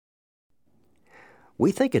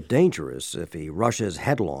We think it dangerous if he rushes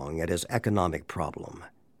headlong at his economic problem.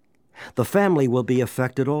 The family will be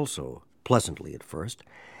affected also, pleasantly at first,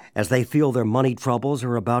 as they feel their money troubles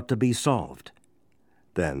are about to be solved.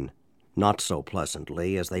 Then, not so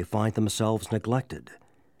pleasantly as they find themselves neglected.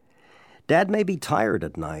 Dad may be tired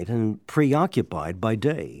at night and preoccupied by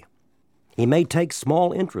day. He may take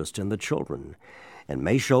small interest in the children and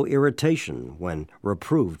may show irritation when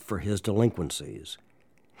reproved for his delinquencies.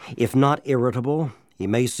 If not irritable, he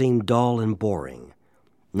may seem dull and boring,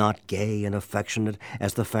 not gay and affectionate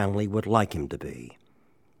as the family would like him to be.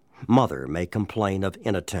 Mother may complain of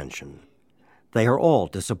inattention. They are all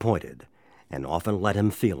disappointed and often let him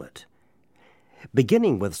feel it.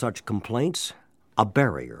 Beginning with such complaints, a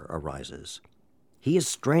barrier arises. He is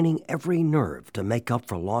straining every nerve to make up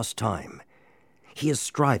for lost time. He is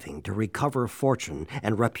striving to recover fortune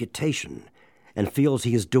and reputation and feels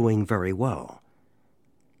he is doing very well.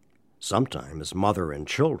 Sometimes mother and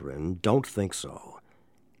children don't think so.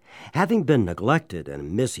 Having been neglected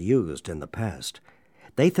and misused in the past,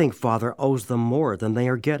 they think father owes them more than they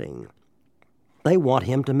are getting. They want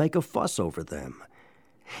him to make a fuss over them.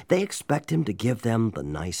 They expect him to give them the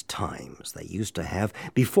nice times they used to have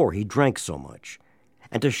before he drank so much,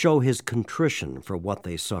 and to show his contrition for what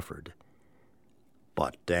they suffered.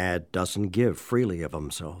 But Dad doesn't give freely of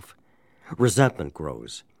himself. Resentment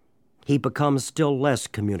grows. He becomes still less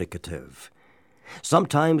communicative.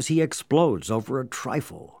 Sometimes he explodes over a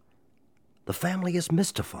trifle. The family is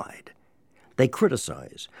mystified. They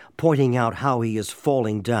criticize, pointing out how he is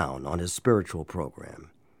falling down on his spiritual program.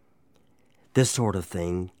 This sort of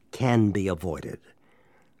thing can be avoided.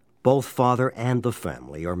 Both father and the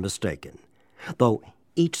family are mistaken, though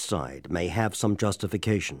each side may have some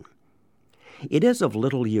justification. It is of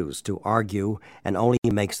little use to argue and only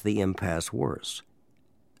makes the impasse worse.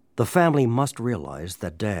 The family must realize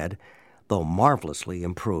that Dad, though marvelously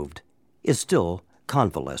improved, is still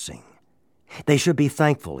convalescing. They should be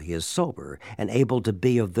thankful he is sober and able to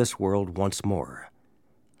be of this world once more.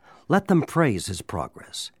 Let them praise his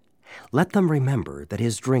progress. Let them remember that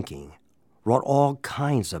his drinking wrought all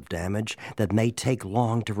kinds of damage that may take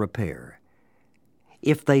long to repair.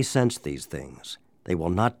 If they sense these things, they will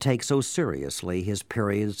not take so seriously his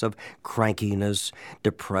periods of crankiness,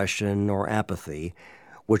 depression, or apathy,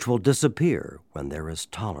 which will disappear when there is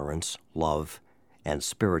tolerance, love, and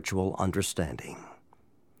spiritual understanding.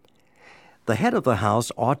 The head of the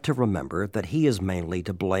house ought to remember that he is mainly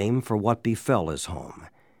to blame for what befell his home.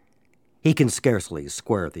 He can scarcely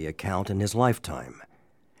square the account in his lifetime.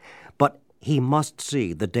 But he must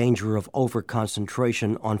see the danger of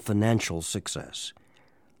over-concentration on financial success.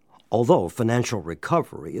 Although financial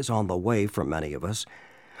recovery is on the way for many of us,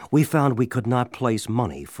 we found we could not place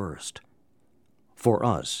money first. For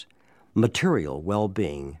us, material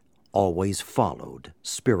well-being always followed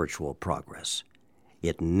spiritual progress.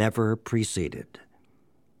 It never preceded.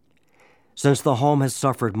 Since the home has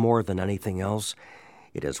suffered more than anything else,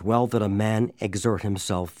 it is well that a man exert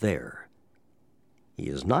himself there. He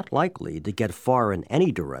is not likely to get far in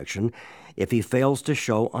any direction if he fails to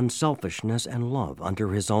show unselfishness and love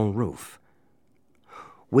under his own roof.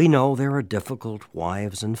 We know there are difficult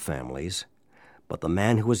wives and families, but the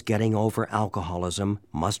man who is getting over alcoholism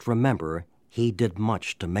must remember he did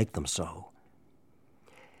much to make them so.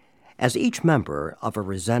 As each member of a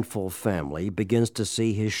resentful family begins to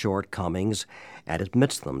see his shortcomings and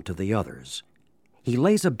admits them to the others, he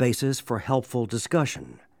lays a basis for helpful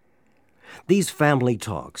discussion. These family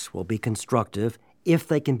talks will be constructive if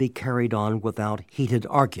they can be carried on without heated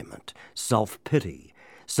argument, self-pity,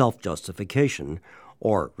 self-justification,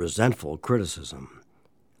 or resentful criticism.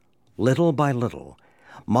 Little by little,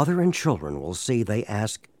 mother and children will see they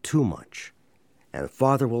ask too much, and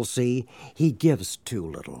father will see he gives too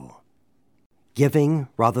little. Giving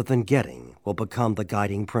rather than getting will become the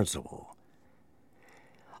guiding principle.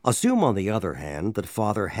 Assume, on the other hand, that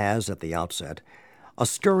father has, at the outset, a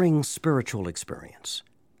stirring spiritual experience.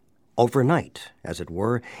 Overnight, as it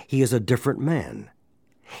were, he is a different man.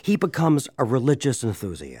 He becomes a religious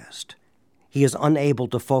enthusiast. He is unable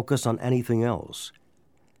to focus on anything else.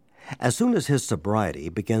 As soon as his sobriety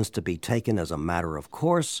begins to be taken as a matter of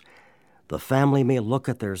course, the family may look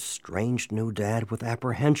at their strange new dad with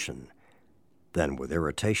apprehension, then with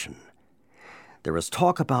irritation. There is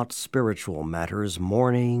talk about spiritual matters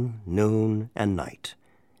morning, noon, and night.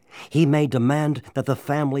 He may demand that the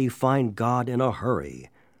family find God in a hurry,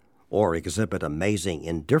 or exhibit amazing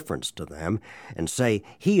indifference to them and say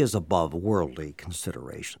he is above worldly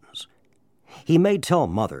considerations. He may tell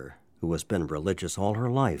mother, who has been religious all her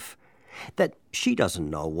life, that she doesn't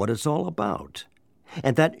know what it's all about,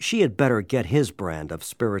 and that she had better get his brand of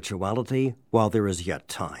spirituality while there is yet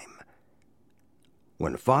time.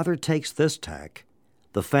 When Father takes this tack,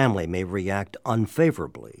 the family may react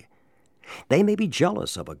unfavorably. They may be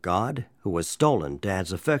jealous of a God who has stolen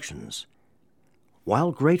Dad's affections.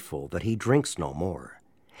 While grateful that he drinks no more,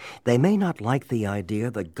 they may not like the idea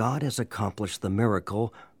that God has accomplished the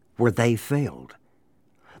miracle where they failed.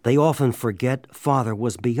 They often forget Father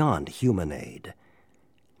was beyond human aid.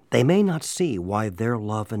 They may not see why their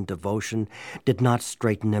love and devotion did not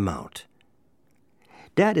straighten him out.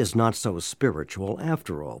 Dad is not so spiritual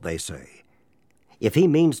after all, they say. If he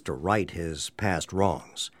means to right his past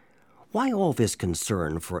wrongs, why all this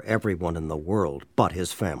concern for everyone in the world but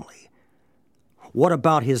his family? What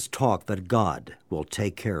about his talk that God will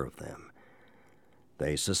take care of them?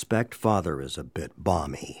 They suspect Father is a bit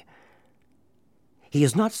balmy. He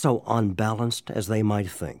is not so unbalanced as they might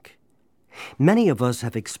think. Many of us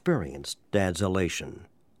have experienced Dad's elation.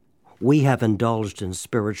 We have indulged in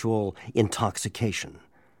spiritual intoxication.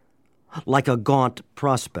 Like a gaunt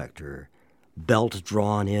prospector, belt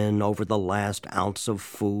drawn in over the last ounce of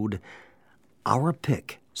food, our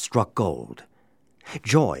pick struck gold.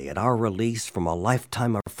 Joy at our release from a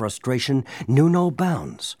lifetime of frustration knew no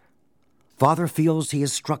bounds. Father feels he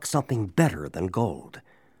has struck something better than gold.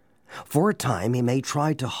 For a time he may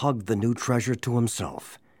try to hug the new treasure to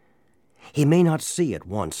himself. He may not see at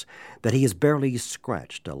once that he has barely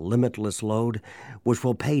scratched a limitless load which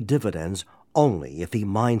will pay dividends only if he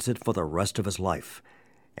mines it for the rest of his life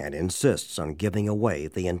and insists on giving away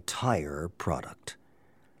the entire product.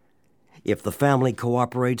 If the family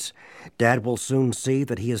cooperates, Dad will soon see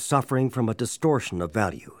that he is suffering from a distortion of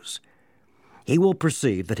values. He will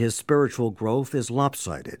perceive that his spiritual growth is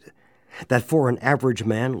lopsided, that for an average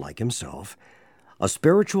man like himself, a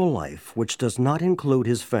spiritual life which does not include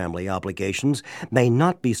his family obligations may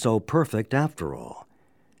not be so perfect after all.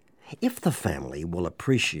 If the family will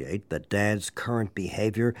appreciate that Dad's current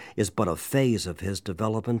behavior is but a phase of his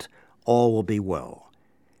development, all will be well.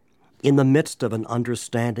 In the midst of an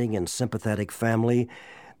understanding and sympathetic family,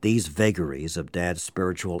 these vagaries of Dad's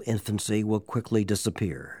spiritual infancy will quickly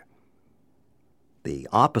disappear. The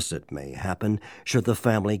opposite may happen should the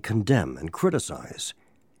family condemn and criticize.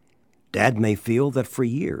 Dad may feel that for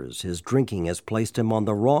years his drinking has placed him on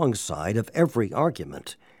the wrong side of every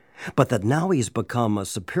argument, but that now he's become a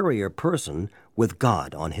superior person with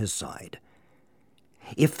God on his side.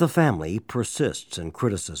 If the family persists in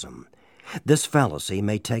criticism, this fallacy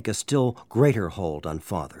may take a still greater hold on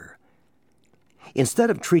Father. Instead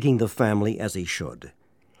of treating the family as he should,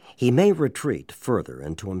 he may retreat further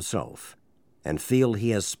into himself and feel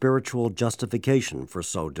he has spiritual justification for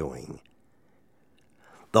so doing.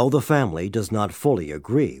 Though the family does not fully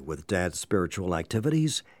agree with Dad's spiritual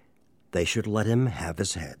activities, they should let him have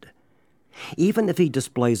his head. Even if he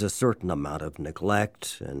displays a certain amount of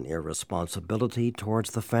neglect and irresponsibility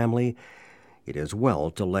towards the family, it is well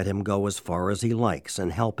to let him go as far as he likes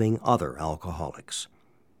in helping other alcoholics.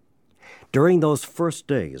 During those first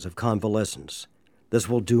days of convalescence, this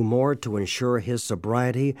will do more to ensure his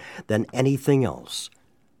sobriety than anything else.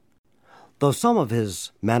 Though some of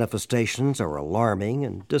his manifestations are alarming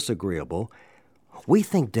and disagreeable, we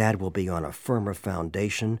think Dad will be on a firmer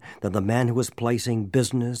foundation than the man who is placing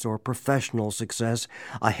business or professional success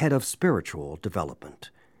ahead of spiritual development.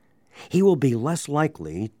 He will be less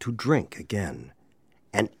likely to drink again,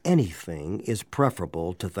 and anything is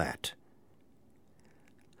preferable to that.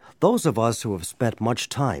 Those of us who have spent much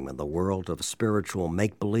time in the world of spiritual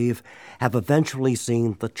make-believe have eventually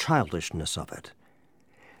seen the childishness of it.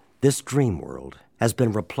 This dream world has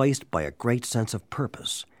been replaced by a great sense of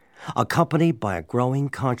purpose, accompanied by a growing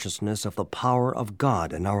consciousness of the power of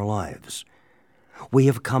God in our lives. We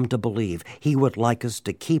have come to believe He would like us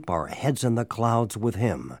to keep our heads in the clouds with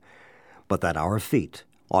Him, but that our feet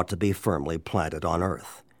ought to be firmly planted on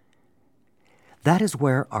earth. That is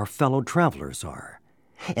where our fellow travelers are,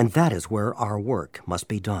 and that is where our work must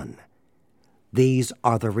be done. These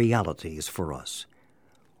are the realities for us.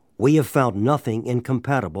 We have found nothing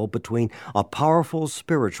incompatible between a powerful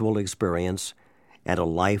spiritual experience and a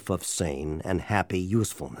life of sane and happy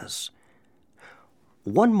usefulness.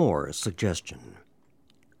 One more suggestion.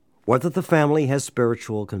 Whether the family has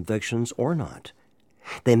spiritual convictions or not,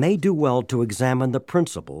 they may do well to examine the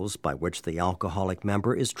principles by which the alcoholic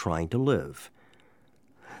member is trying to live.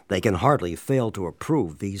 They can hardly fail to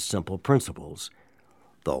approve these simple principles,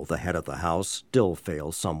 though the head of the house still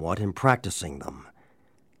fails somewhat in practicing them.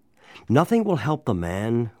 Nothing will help the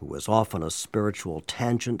man who is often a spiritual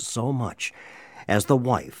tangent so much as the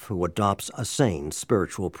wife who adopts a sane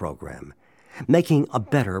spiritual program, making a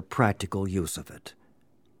better practical use of it.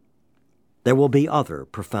 There will be other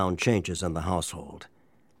profound changes in the household.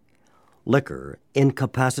 Liquor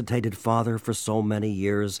incapacitated father for so many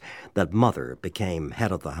years that mother became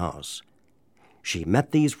head of the house. She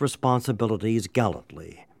met these responsibilities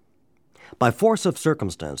gallantly. By force of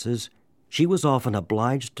circumstances, she was often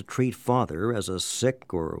obliged to treat father as a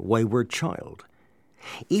sick or wayward child.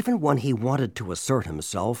 Even when he wanted to assert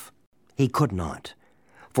himself, he could not,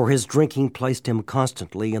 for his drinking placed him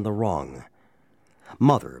constantly in the wrong.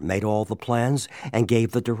 Mother made all the plans and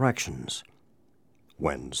gave the directions.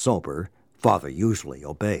 When sober, father usually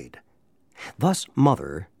obeyed. Thus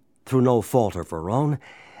mother, through no fault of her own,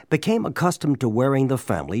 became accustomed to wearing the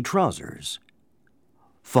family trousers.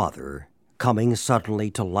 Father, coming suddenly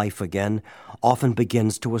to life again, often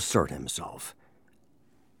begins to assert himself.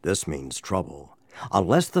 This means trouble,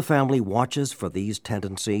 unless the family watches for these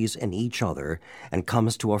tendencies in each other and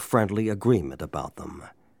comes to a friendly agreement about them.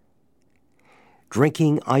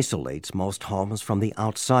 Drinking isolates most homes from the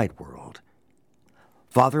outside world.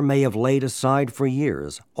 Father may have laid aside for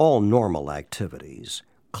years all normal activities,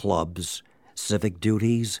 clubs, civic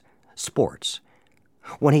duties, sports.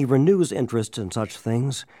 When he renews interest in such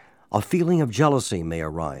things, a feeling of jealousy may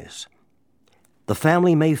arise. The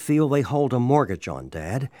family may feel they hold a mortgage on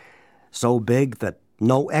Dad, so big that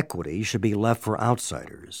no equity should be left for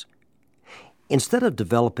outsiders. Instead of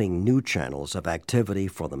developing new channels of activity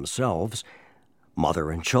for themselves,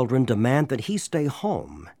 mother and children demand that he stay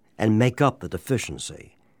home and make up the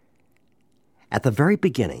deficiency. At the very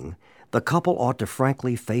beginning, the couple ought to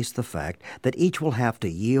frankly face the fact that each will have to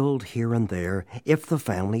yield here and there if the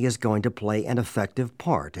family is going to play an effective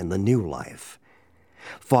part in the new life.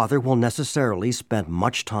 Father will necessarily spend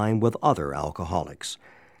much time with other alcoholics,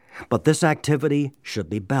 but this activity should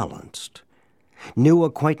be balanced. New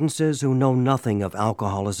acquaintances who know nothing of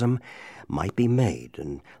alcoholism might be made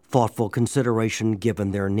and thoughtful consideration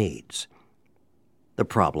given their needs. The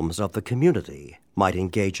problems of the community might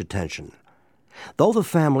engage attention. Though the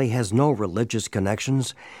family has no religious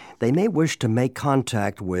connections, they may wish to make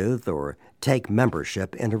contact with or take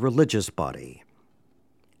membership in a religious body.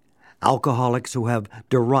 Alcoholics who have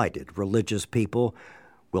derided religious people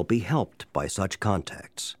will be helped by such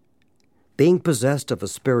contacts. Being possessed of a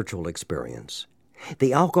spiritual experience,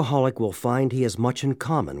 the alcoholic will find he has much in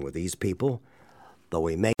common with these people, though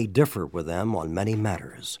he may differ with them on many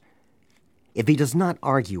matters. If he does not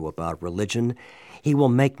argue about religion, he will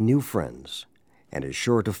make new friends and is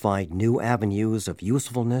sure to find new avenues of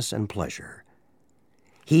usefulness and pleasure.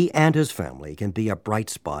 He and his family can be a bright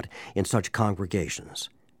spot in such congregations.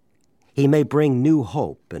 He may bring new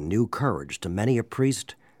hope and new courage to many a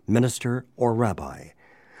priest, minister, or rabbi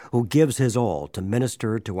who gives his all to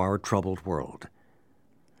minister to our troubled world.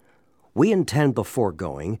 We intend the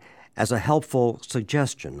foregoing as a helpful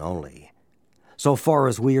suggestion only. So far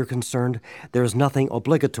as we are concerned, there is nothing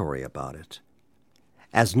obligatory about it.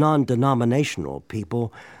 As non-denominational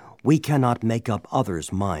people, we cannot make up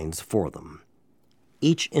others' minds for them.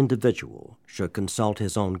 Each individual should consult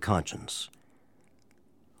his own conscience.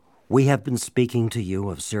 We have been speaking to you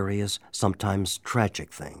of serious, sometimes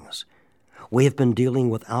tragic things. We have been dealing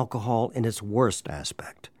with alcohol in its worst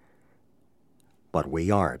aspect. But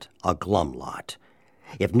we aren't a glum lot.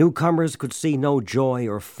 If newcomers could see no joy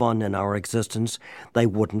or fun in our existence, they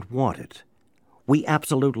wouldn't want it. We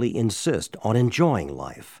absolutely insist on enjoying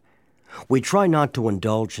life. We try not to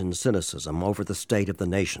indulge in cynicism over the state of the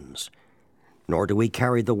nations, nor do we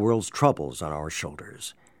carry the world's troubles on our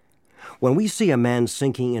shoulders. When we see a man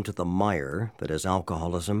sinking into the mire that is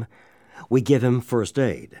alcoholism, we give him first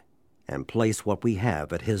aid and place what we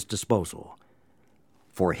have at his disposal.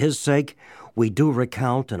 For his sake, we do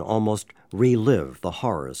recount and almost relive the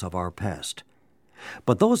horrors of our past.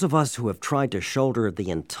 But those of us who have tried to shoulder the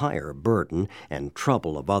entire burden and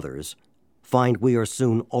trouble of others find we are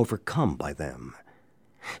soon overcome by them.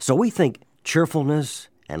 So we think cheerfulness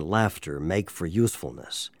and laughter make for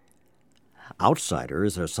usefulness.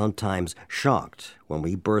 Outsiders are sometimes shocked when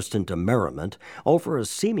we burst into merriment over a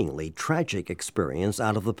seemingly tragic experience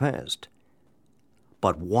out of the past.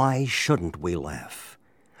 But why shouldn't we laugh?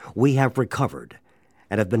 We have recovered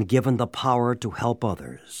and have been given the power to help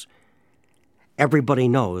others. Everybody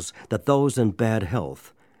knows that those in bad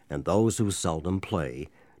health and those who seldom play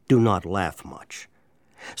do not laugh much.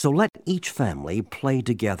 So let each family play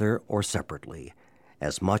together or separately,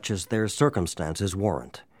 as much as their circumstances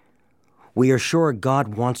warrant. We are sure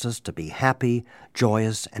God wants us to be happy,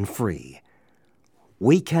 joyous, and free.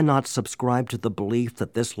 We cannot subscribe to the belief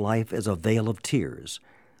that this life is a vale of tears,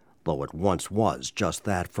 though it once was just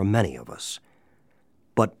that for many of us.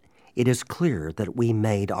 But it is clear that we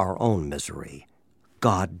made our own misery.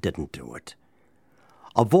 God didn't do it.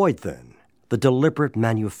 Avoid, then, the deliberate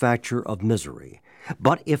manufacture of misery,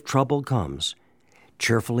 but if trouble comes,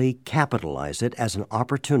 cheerfully capitalize it as an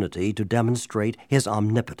opportunity to demonstrate his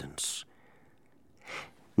omnipotence.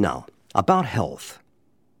 Now, about health.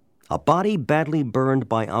 A body badly burned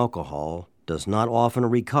by alcohol does not often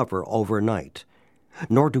recover overnight,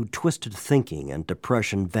 nor do twisted thinking and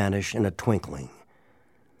depression vanish in a twinkling.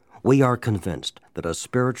 We are convinced that a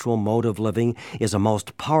spiritual mode of living is a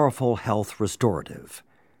most powerful health restorative.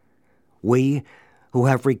 We, who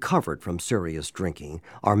have recovered from serious drinking,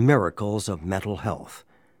 are miracles of mental health.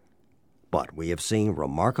 But we have seen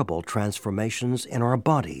remarkable transformations in our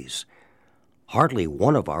bodies. Hardly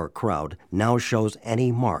one of our crowd now shows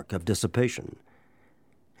any mark of dissipation.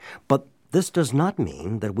 But this does not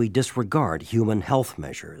mean that we disregard human health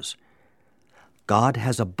measures. God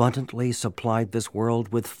has abundantly supplied this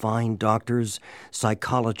world with fine doctors,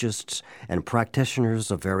 psychologists, and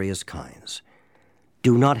practitioners of various kinds.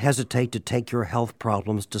 Do not hesitate to take your health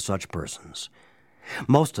problems to such persons.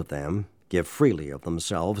 Most of them give freely of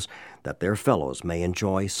themselves that their fellows may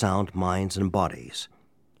enjoy sound minds and bodies.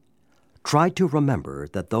 Try to remember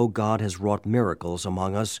that though God has wrought miracles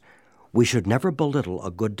among us, we should never belittle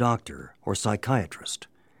a good doctor or psychiatrist.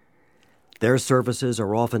 Their services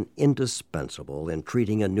are often indispensable in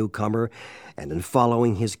treating a newcomer and in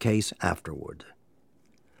following his case afterward.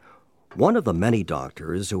 One of the many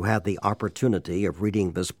doctors who had the opportunity of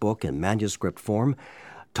reading this book in manuscript form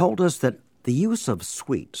told us that the use of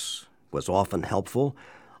sweets was often helpful,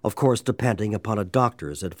 of course depending upon a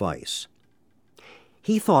doctor's advice.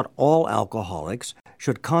 He thought all alcoholics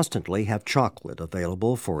should constantly have chocolate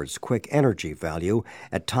available for its quick energy value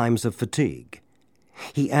at times of fatigue.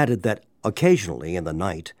 He added that occasionally in the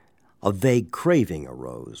night, a vague craving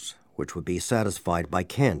arose, which would be satisfied by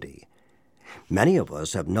candy. Many of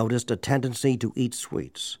us have noticed a tendency to eat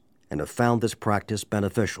sweets and have found this practice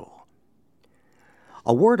beneficial.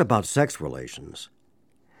 A word about sex relations.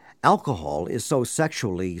 Alcohol is so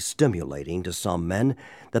sexually stimulating to some men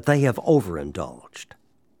that they have overindulged.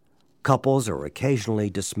 Couples are occasionally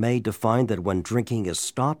dismayed to find that when drinking is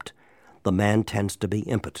stopped, the man tends to be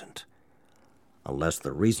impotent. Unless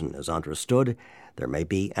the reason is understood, there may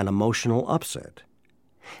be an emotional upset.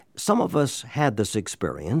 Some of us had this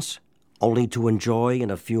experience, only to enjoy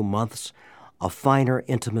in a few months a finer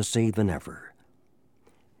intimacy than ever.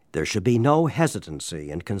 There should be no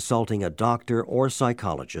hesitancy in consulting a doctor or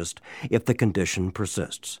psychologist if the condition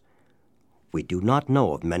persists. We do not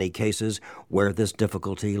know of many cases where this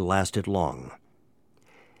difficulty lasted long.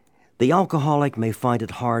 The alcoholic may find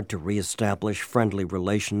it hard to reestablish friendly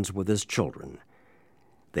relations with his children.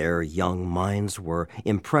 Their young minds were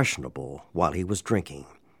impressionable while he was drinking.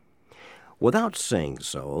 Without saying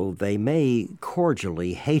so, they may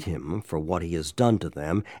cordially hate him for what he has done to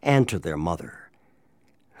them and to their mother.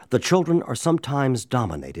 The children are sometimes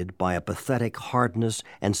dominated by a pathetic hardness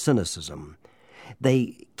and cynicism.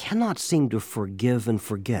 They cannot seem to forgive and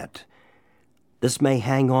forget. This may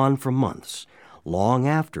hang on for months, long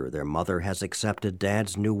after their mother has accepted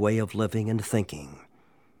Dad's new way of living and thinking.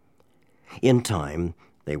 In time,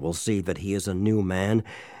 they will see that he is a new man,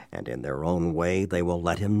 and in their own way they will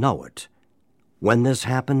let him know it. When this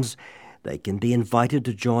happens, they can be invited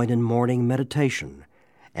to join in morning meditation,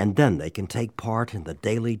 and then they can take part in the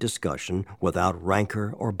daily discussion without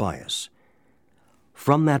rancor or bias.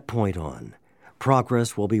 From that point on,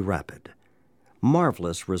 progress will be rapid.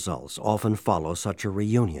 Marvelous results often follow such a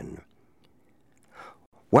reunion.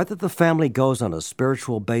 Whether the family goes on a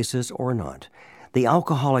spiritual basis or not, the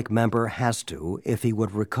alcoholic member has to if he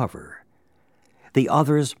would recover. The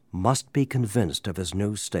others must be convinced of his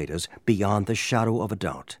new status beyond the shadow of a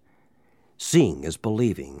doubt. Seeing is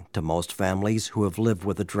believing to most families who have lived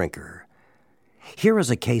with a drinker. Here is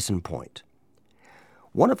a case in point.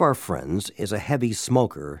 One of our friends is a heavy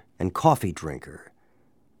smoker and coffee drinker.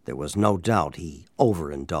 There was no doubt he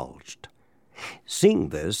overindulged. Seeing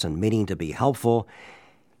this and meaning to be helpful,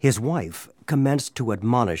 his wife commenced to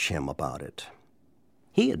admonish him about it.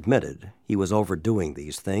 He admitted he was overdoing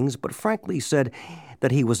these things, but frankly said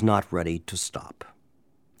that he was not ready to stop.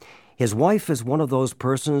 His wife is one of those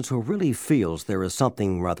persons who really feels there is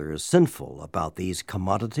something rather sinful about these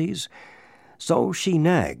commodities, so she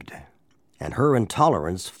nagged, and her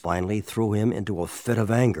intolerance finally threw him into a fit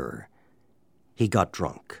of anger. He got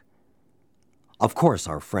drunk. Of course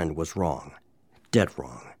our friend was wrong, dead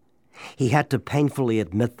wrong. He had to painfully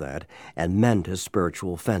admit that and mend his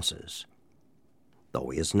spiritual fences. Though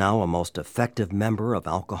he is now a most effective member of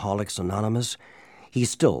Alcoholics Anonymous, he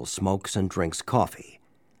still smokes and drinks coffee.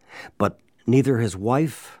 But neither his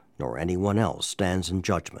wife nor anyone else stands in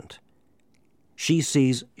judgment. She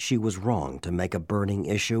sees she was wrong to make a burning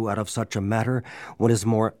issue out of such a matter when his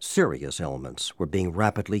more serious ailments were being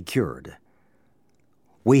rapidly cured.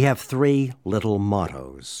 We have 3 little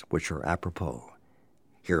mottos which are apropos.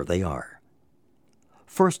 Here they are.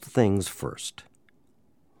 First things first.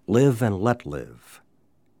 Live and let live.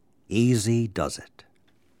 Easy does it.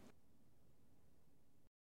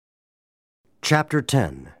 Chapter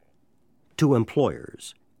 10. To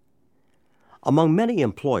Employers. Among many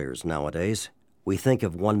employers nowadays, we think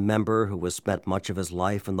of one member who has spent much of his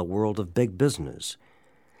life in the world of big business.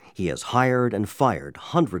 He has hired and fired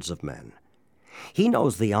hundreds of men. He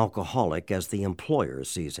knows the alcoholic as the employer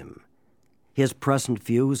sees him. His present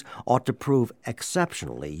views ought to prove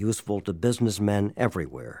exceptionally useful to businessmen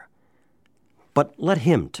everywhere. But let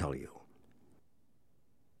him tell you.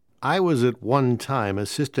 I was at one time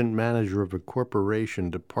assistant manager of a corporation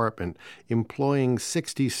department employing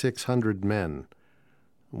 6,600 men.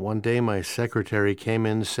 One day my secretary came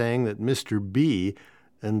in saying that Mr. B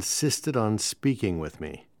insisted on speaking with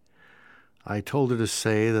me. I told her to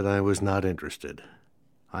say that I was not interested.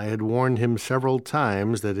 I had warned him several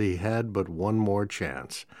times that he had but one more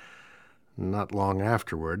chance. Not long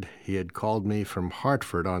afterward, he had called me from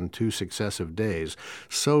Hartford on 2 successive days,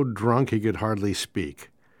 so drunk he could hardly speak.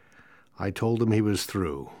 I told him he was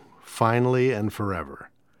through, finally and forever.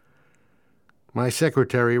 My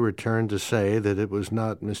secretary returned to say that it was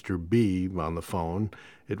not Mr. B on the phone,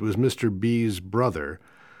 it was Mr. B's brother,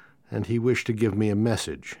 and he wished to give me a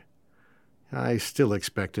message. I still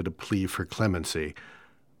expected a plea for clemency,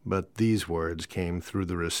 but these words came through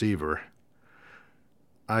the receiver.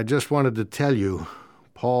 I just wanted to tell you,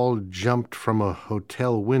 Paul jumped from a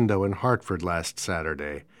hotel window in Hartford last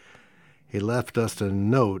Saturday. He left us a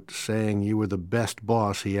note saying you were the best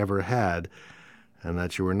boss he ever had, and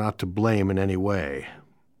that you were not to blame in any way.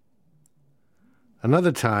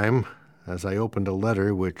 Another time, as I opened a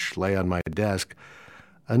letter which lay on my desk,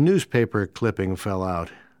 a newspaper clipping fell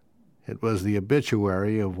out. It was the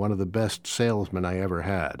obituary of one of the best salesmen I ever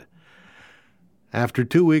had. After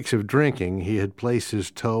 2 weeks of drinking, he had placed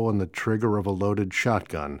his toe on the trigger of a loaded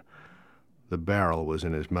shotgun. The barrel was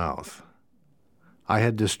in his mouth. I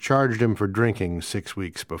had discharged him for drinking 6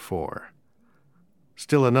 weeks before.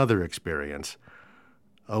 Still another experience.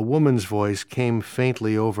 A woman's voice came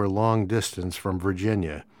faintly over long distance from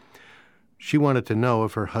Virginia. She wanted to know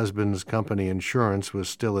if her husband's company insurance was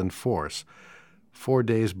still in force. 4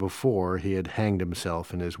 days before, he had hanged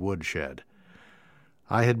himself in his woodshed.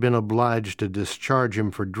 I had been obliged to discharge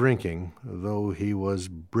him for drinking, though he was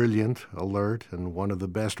brilliant, alert, and one of the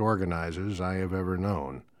best organizers I have ever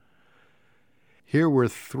known. Here were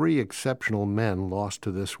 3 exceptional men lost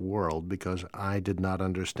to this world because I did not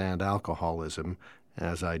understand alcoholism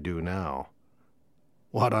as I do now.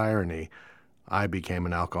 What irony! I became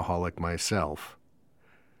an alcoholic myself.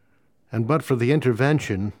 And but for the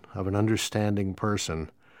intervention of an understanding person,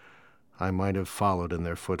 I might have followed in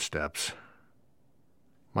their footsteps.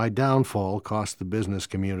 My downfall cost the business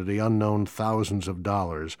community unknown thousands of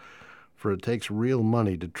dollars, for it takes real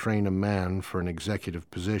money to train a man for an executive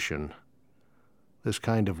position. This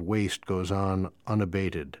kind of waste goes on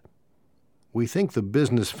unabated. We think the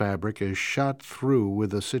business fabric is shot through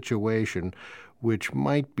with a situation which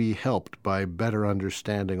might be helped by better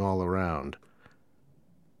understanding all around.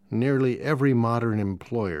 Nearly every modern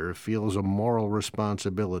employer feels a moral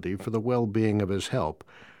responsibility for the well-being of his help,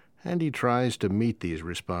 and he tries to meet these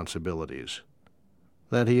responsibilities.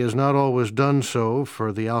 That he has not always done so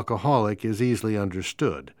for the alcoholic is easily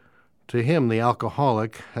understood. To him, the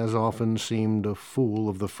alcoholic has often seemed a fool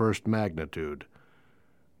of the first magnitude.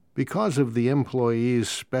 Because of the employee's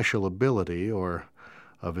special ability or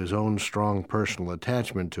of his own strong personal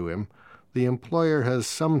attachment to him, the employer has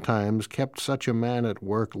sometimes kept such a man at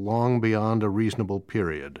work long beyond a reasonable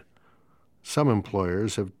period. Some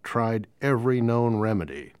employers have tried every known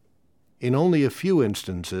remedy. In only a few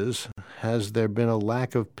instances has there been a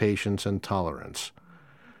lack of patience and tolerance.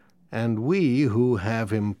 And we who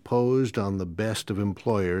have imposed on the best of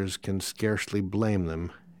employers can scarcely blame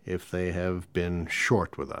them if they have been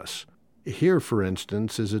short with us. Here, for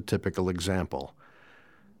instance, is a typical example.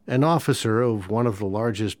 An officer of one of the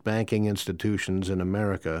largest banking institutions in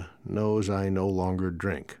America knows I no longer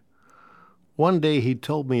drink. One day he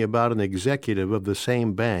told me about an executive of the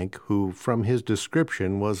same bank who, from his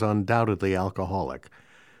description, was undoubtedly alcoholic.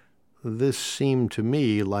 This seemed to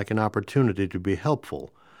me like an opportunity to be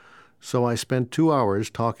helpful, so I spent 2 hours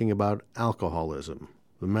talking about alcoholism,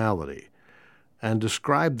 the malady, and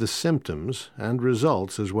described the symptoms and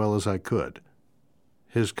results as well as I could.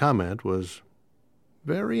 His comment was,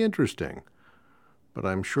 "Very interesting, but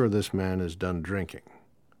I'm sure this man is done drinking."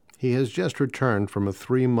 He has just returned from a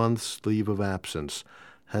 3-month leave of absence,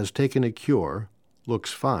 has taken a cure,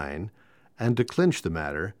 looks fine, and to clinch the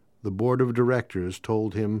matter, the board of directors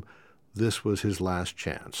told him this was his last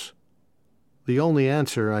chance. The only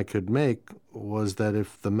answer I could make was that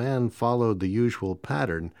if the man followed the usual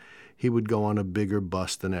pattern, he would go on a bigger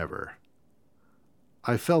bust than ever.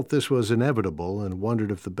 I felt this was inevitable and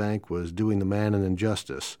wondered if the bank was doing the man an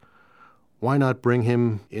injustice. Why not bring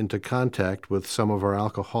him into contact with some of our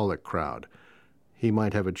alcoholic crowd? He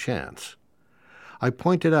might have a chance. I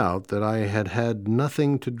pointed out that I had had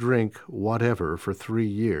nothing to drink whatever for 3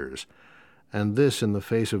 years, and this in the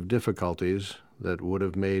face of difficulties that would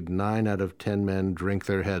have made 9 out of 10 men drink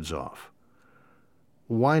their heads off.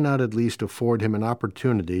 Why not at least afford him an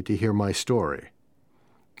opportunity to hear my story?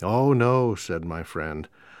 "Oh, no," said my friend.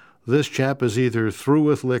 "This chap is either through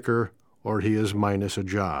with liquor or he is minus a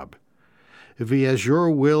job. If he has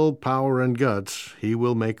your will, power, and guts, he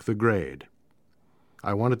will make the grade."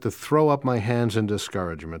 I wanted to throw up my hands in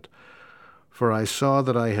discouragement, for I saw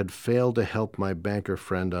that I had failed to help my banker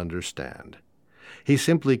friend understand. He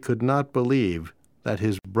simply could not believe that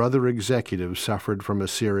his brother executive suffered from a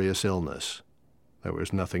serious illness. There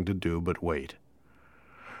was nothing to do but wait.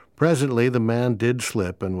 Presently the man did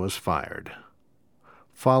slip and was fired.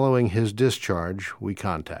 Following his discharge, we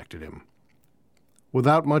contacted him.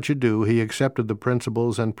 Without much ado, he accepted the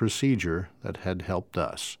principles and procedure that had helped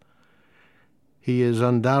us. He is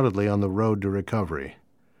undoubtedly on the road to recovery.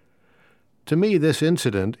 To me, this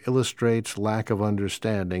incident illustrates lack of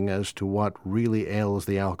understanding as to what really ails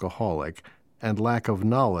the alcoholic and lack of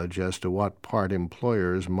knowledge as to what part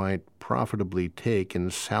employers might profitably take in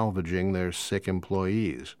salvaging their sick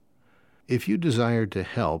employees. If you desire to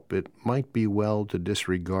help, it might be well to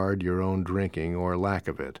disregard your own drinking or lack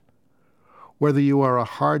of it. Whether you are a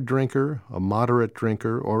hard drinker, a moderate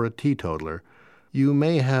drinker, or a teetotaler, you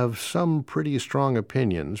may have some pretty strong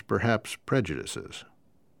opinions, perhaps prejudices.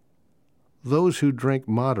 Those who drink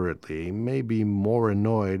moderately may be more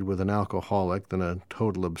annoyed with an alcoholic than a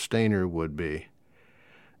total abstainer would be.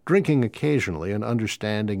 Drinking occasionally and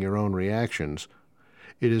understanding your own reactions,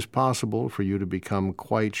 it is possible for you to become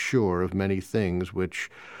quite sure of many things which,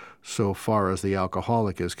 so far as the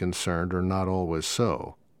alcoholic is concerned, are not always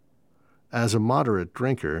so. As a moderate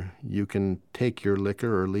drinker, you can take your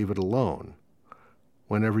liquor or leave it alone.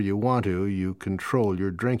 Whenever you want to, you control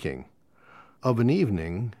your drinking. Of an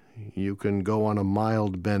evening, you can go on a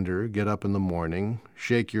mild bender, get up in the morning,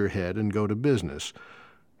 shake your head, and go to business.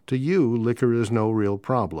 To you, liquor is no real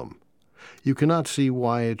problem. You cannot see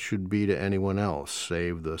why it should be to anyone else,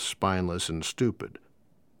 save the spineless and stupid.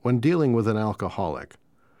 When dealing with an alcoholic,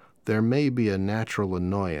 there may be a natural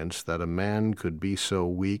annoyance that a man could be so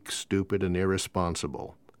weak, stupid, and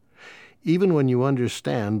irresponsible. Even when you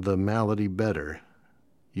understand the malady better,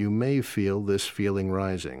 you may feel this feeling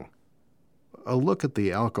rising. A look at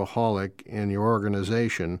the alcoholic in your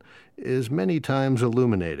organization is many times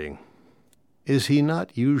illuminating. Is he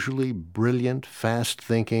not usually brilliant,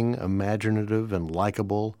 fast-thinking, imaginative, and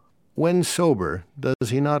likable? When sober,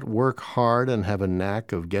 does he not work hard and have a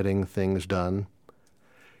knack of getting things done?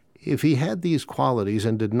 If he had these qualities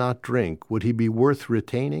and did not drink, would he be worth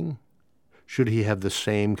retaining? Should he have the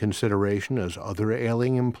same consideration as other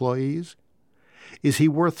ailing employees? Is he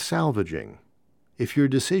worth salvaging? If your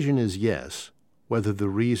decision is yes, whether the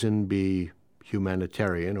reason be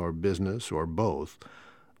humanitarian or business or both,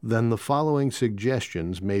 then the following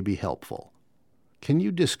suggestions may be helpful. Can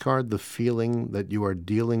you discard the feeling that you are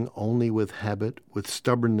dealing only with habit, with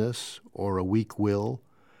stubbornness, or a weak will?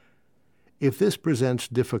 If this presents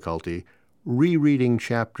difficulty, rereading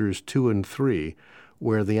chapters 2 and 3,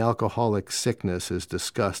 where the alcoholic sickness is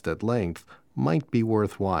discussed at length, might be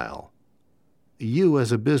worthwhile. You,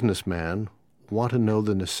 as a businessman, want to know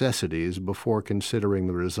the necessities before considering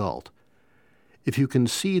the result. If you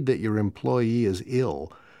concede that your employee is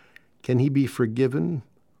ill, can he be forgiven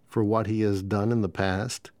for what he has done in the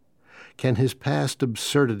past? Can his past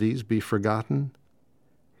absurdities be forgotten?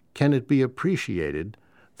 Can it be appreciated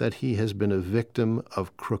that he has been a victim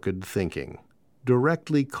of crooked thinking,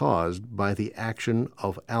 directly caused by the action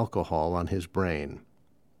of alcohol on his brain?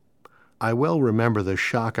 I well remember the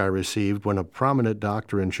shock I received when a prominent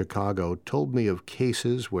doctor in Chicago told me of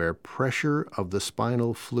cases where pressure of the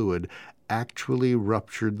spinal fluid actually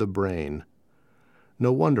ruptured the brain.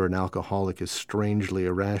 No wonder an alcoholic is strangely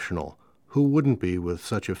irrational. Who wouldn't be with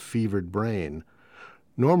such a fevered brain?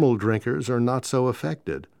 Normal drinkers are not so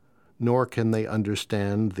affected, nor can they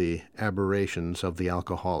understand the aberrations of the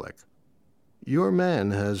alcoholic. Your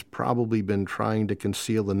man has probably been trying to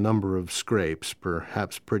conceal a number of scrapes,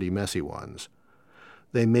 perhaps pretty messy ones.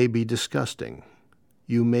 They may be disgusting.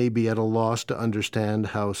 You may be at a loss to understand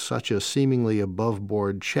how such a seemingly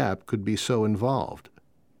above-board chap could be so involved.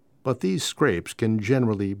 But these scrapes can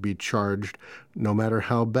generally be charged, no matter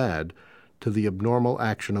how bad, to the abnormal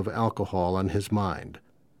action of alcohol on his mind.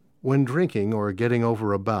 When drinking or getting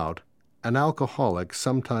over a bout, an alcoholic,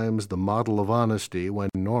 sometimes the model of honesty when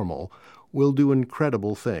normal, will do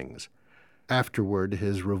incredible things. Afterward,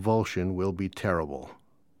 his revulsion will be terrible.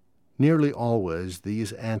 Nearly always,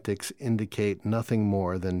 these antics indicate nothing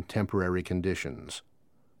more than temporary conditions.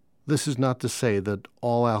 This is not to say that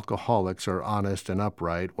all alcoholics are honest and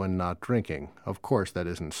upright when not drinking. Of course, that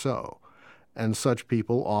isn't so, and such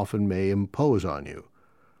people often may impose on you.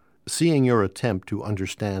 Seeing your attempt to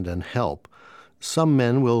understand and help, some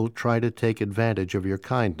men will try to take advantage of your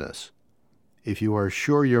kindness. If you are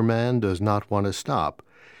sure your man does not want to stop,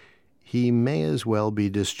 he may as well be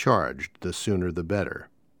discharged, the sooner the better.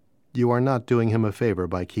 You are not doing him a favor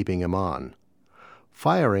by keeping him on.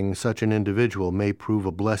 Firing such an individual may prove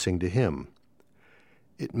a blessing to him.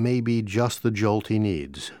 It may be just the jolt he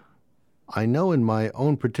needs. I know in my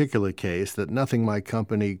own particular case that nothing my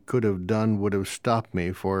company could have done would have stopped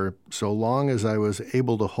me, for so long as I was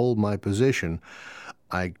able to hold my position,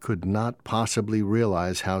 I could not possibly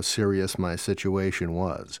realize how serious my situation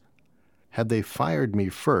was. Had they fired me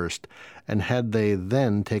first, and had they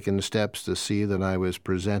then taken steps to see that I was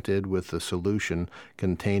presented with the solution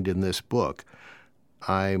contained in this book,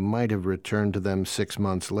 I might have returned to them 6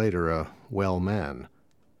 months later a well man.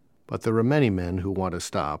 But there are many men who want to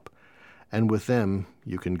stop, and with them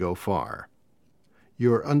you can go far.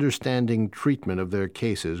 Your understanding treatment of their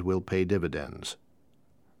cases will pay dividends.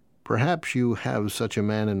 Perhaps you have such a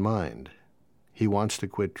man in mind. He wants to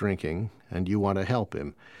quit drinking, and you want to help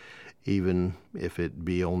him, even if it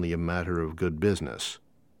be only a matter of good business.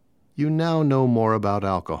 You now know more about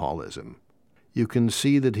alcoholism. You can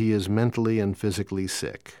see that he is mentally and physically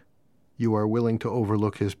sick. You are willing to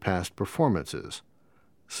overlook his past performances.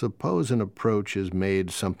 Suppose an approach is made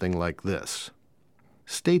something like this.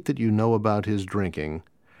 State that you know about his drinking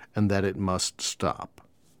and that it must stop.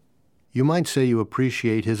 You might say you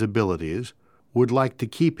appreciate his abilities, would like to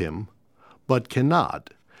keep him, but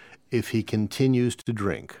cannot if he continues to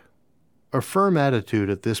drink. A firm attitude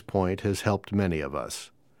at this point has helped many of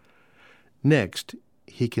us. Next,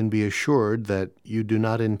 he can be assured that you do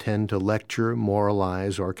not intend to lecture,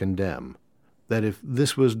 moralize, or condemn, that if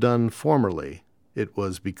this was done formerly, it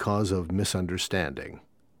was because of misunderstanding.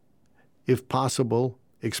 If possible,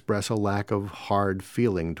 express a lack of hard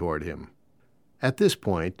feeling toward him. At this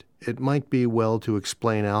point, it might be well to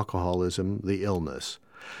explain alcoholism, the illness.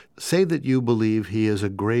 Say that you believe he is a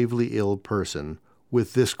gravely ill person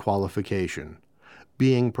with this qualification: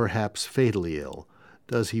 being perhaps fatally ill,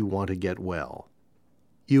 does he want to get well?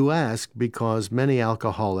 You ask because many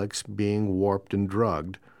alcoholics, being warped and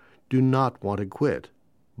drugged, do not want to quit.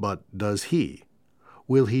 But does he?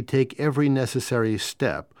 Will he take every necessary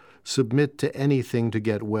step, submit to anything to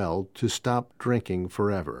get well, to stop drinking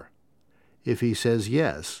forever? If he says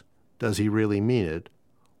yes, does he really mean it?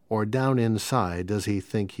 Or down inside does he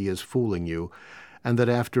think he is fooling you, and that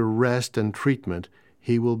after rest and treatment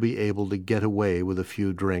he will be able to get away with a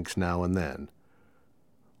few drinks now and then?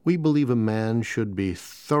 We believe a man should be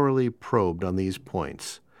thoroughly probed on these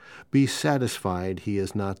points. Be satisfied he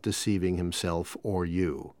is not deceiving himself or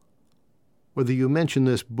you. Whether you mention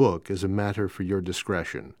this book is a matter for your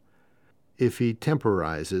discretion. If he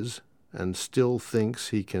temporizes and still thinks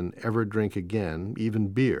he can ever drink again, even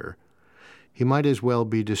beer, he might as well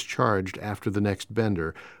be discharged after the next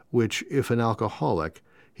bender, which, if an alcoholic,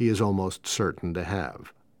 he is almost certain to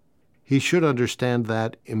have. He should understand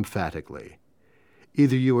that emphatically.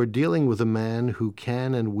 Either you are dealing with a man who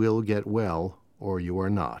can and will get well, or you are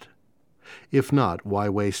not. If not, why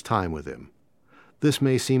waste time with him? This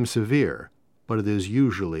may seem severe, but it is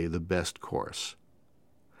usually the best course.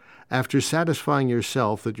 After satisfying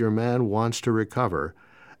yourself that your man wants to recover,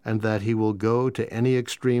 and that he will go to any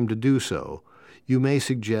extreme to do so, you may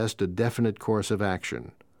suggest a definite course of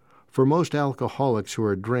action. For most alcoholics who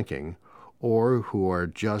are drinking, or who are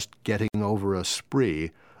just getting over a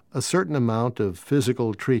spree, a certain amount of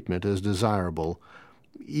physical treatment is desirable,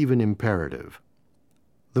 even imperative.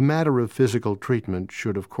 The matter of physical treatment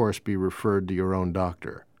should of course be referred to your own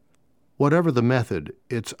doctor. Whatever the method,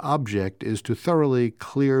 its object is to thoroughly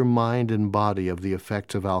clear mind and body of the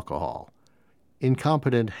effects of alcohol. In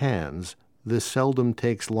competent hands, this seldom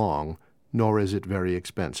takes long, nor is it very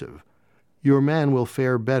expensive. Your man will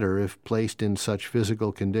fare better if placed in such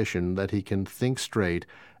physical condition that he can think straight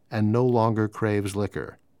and no longer craves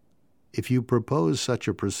liquor. If you propose such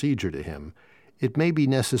a procedure to him, it may be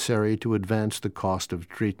necessary to advance the cost of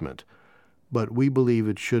treatment, but we believe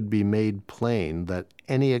it should be made plain that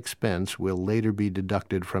any expense will later be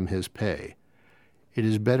deducted from his pay. It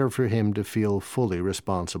is better for him to feel fully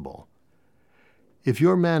responsible. If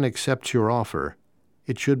your man accepts your offer,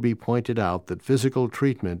 it should be pointed out that physical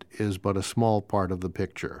treatment is but a small part of the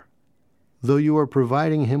picture. Though you are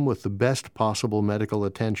providing him with the best possible medical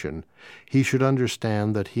attention, he should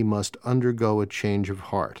understand that he must undergo a change of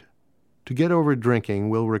heart. To get over drinking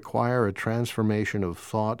will require a transformation of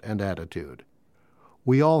thought and attitude.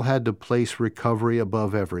 We all had to place recovery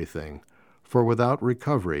above everything, for without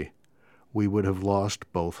recovery, we would have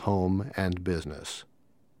lost both home and business.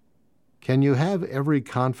 Can you have every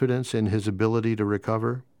confidence in his ability to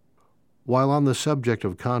recover? While on the subject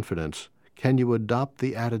of confidence, can you adopt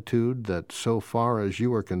the attitude that, so far as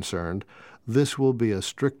you are concerned, this will be a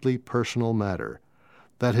strictly personal matter,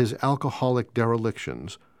 that his alcoholic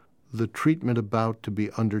derelictions, the treatment about to be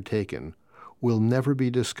undertaken, will never be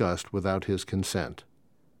discussed without his consent?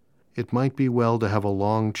 It might be well to have a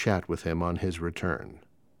long chat with him on his return.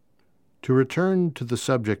 To return to the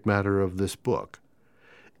subject matter of this book,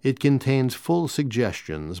 it contains full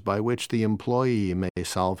suggestions by which the employee may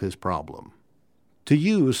solve his problem. To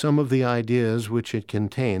you, some of the ideas which it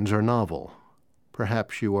contains are novel.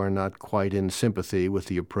 Perhaps you are not quite in sympathy with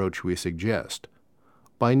the approach we suggest.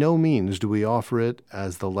 By no means do we offer it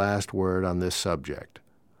as the last word on this subject,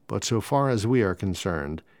 but so far as we are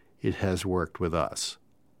concerned, it has worked with us.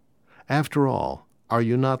 After all, are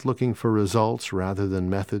you not looking for results rather than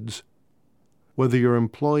methods? Whether your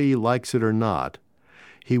employee likes it or not,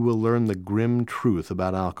 he will learn the grim truth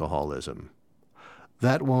about alcoholism.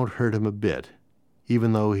 That won't hurt him a bit,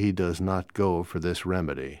 even though he does not go for this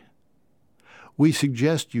remedy. We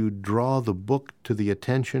suggest you draw the book to the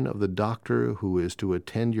attention of the doctor who is to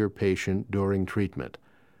attend your patient during treatment.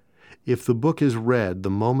 If the book is read the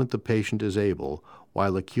moment the patient is able,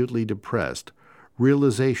 while acutely depressed,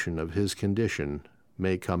 realization of his condition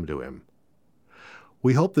may come to him.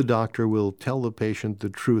 We hope the doctor will tell the patient the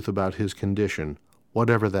truth about his condition,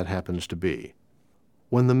 whatever that happens to be.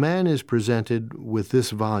 When the man is presented with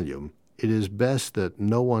this volume, it is best that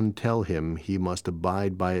no one tell him he must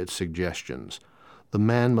abide by its suggestions. The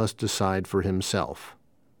man must decide for himself.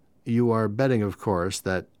 You are betting, of course,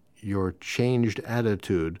 that your changed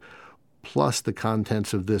attitude plus the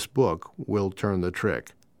contents of this book will turn the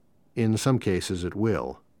trick. In some cases it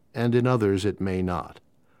will, and in others it may not.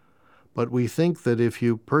 But we think that if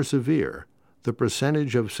you persevere, the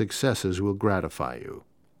percentage of successes will gratify you.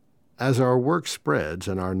 As our work spreads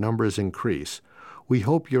and our numbers increase, we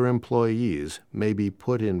hope your employees may be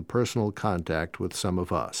put in personal contact with some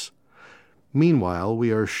of us. Meanwhile,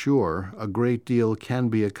 we are sure a great deal can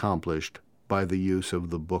be accomplished by the use of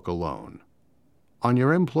the book alone. On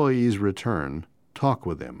your employee's return, talk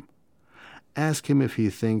with him. Ask him if he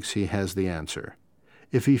thinks he has the answer,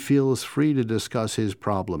 if he feels free to discuss his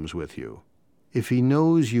problems with you, if he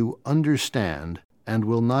knows you understand and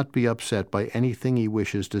will not be upset by anything he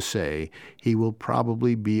wishes to say. He will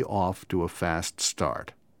probably be off to a fast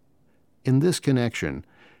start. In this connection,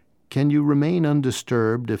 can you remain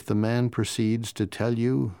undisturbed if the man proceeds to tell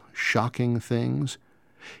you shocking things?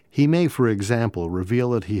 He may, for example,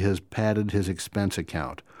 reveal that he has padded his expense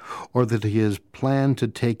account, or that he has planned to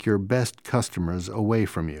take your best customers away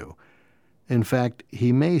from you. In fact,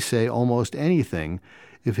 he may say almost anything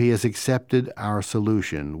if he has accepted our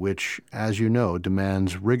solution, which, as you know,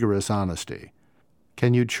 demands rigorous honesty.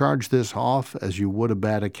 Can you charge this off as you would a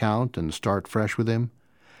bad account and start fresh with him?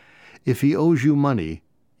 If he owes you money,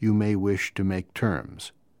 you may wish to make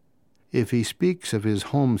terms. If he speaks of his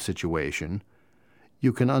home situation,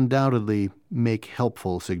 you can undoubtedly make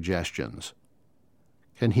helpful suggestions.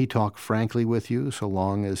 Can he talk frankly with you so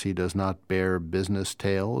long as he does not bear business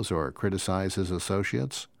tales or criticize his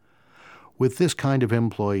associates? With this kind of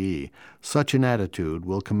employee, such an attitude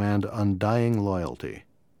will command undying loyalty.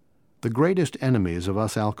 The greatest enemies of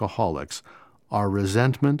us alcoholics are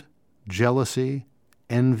resentment, jealousy,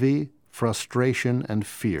 envy, frustration, and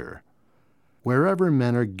fear. Wherever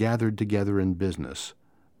men are gathered together in business,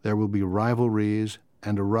 there will be rivalries,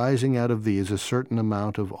 and arising out of these a certain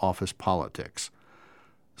amount of office politics.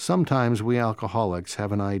 Sometimes we alcoholics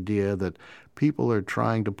have an idea that people are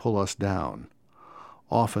trying to pull us down.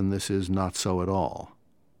 Often this is not so at all.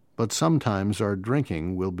 But sometimes our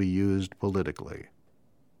drinking will be used politically.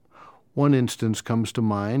 One instance comes to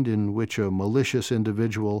mind in which a malicious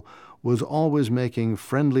individual was always making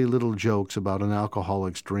friendly little jokes about an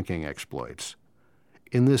alcoholic's drinking exploits.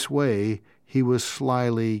 In this way, he was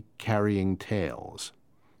slyly carrying tales.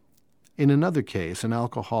 In another case, an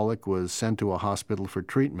alcoholic was sent to a hospital for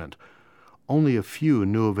treatment. Only a few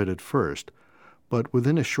knew of it at first, but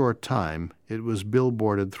within a short time it was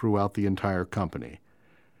billboarded throughout the entire company.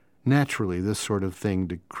 Naturally, this sort of thing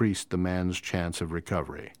decreased the man's chance of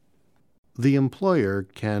recovery. The employer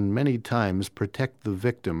can many times protect the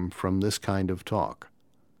victim from this kind of talk.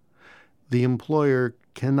 The employer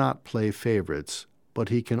cannot play favorites, but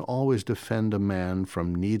he can always defend a man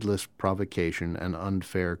from needless provocation and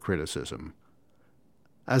unfair criticism.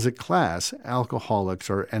 As a class, alcoholics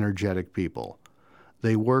are energetic people.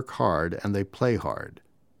 They work hard and they play hard.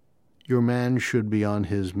 Your man should be on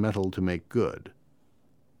his mettle to make good.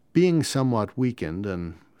 Being somewhat weakened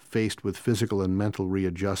and faced with physical and mental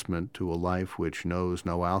readjustment to a life which knows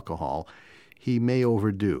no alcohol, he may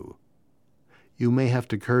overdo. You may have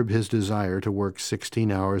to curb his desire to work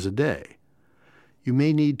 16 hours a day. You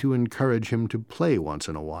may need to encourage him to play once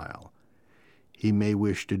in a while. He may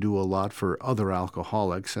wish to do a lot for other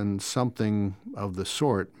alcoholics, and something of the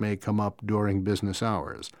sort may come up during business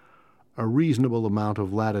hours. A reasonable amount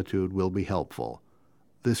of latitude will be helpful.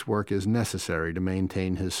 This work is necessary to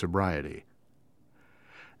maintain his sobriety.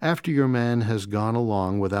 After your man has gone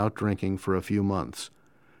along without drinking for a few months,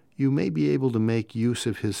 you may be able to make use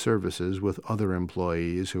of his services with other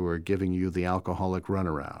employees who are giving you the alcoholic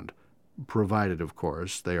runaround, provided, of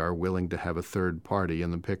course, they are willing to have a third party in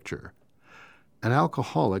the picture. An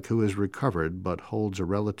alcoholic who is recovered but holds a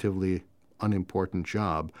relatively unimportant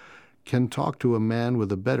job can talk to a man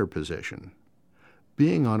with a better position.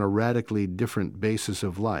 Being on a radically different basis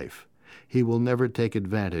of life, he will never take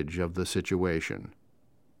advantage of the situation.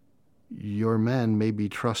 Your man may be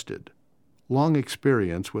trusted. Long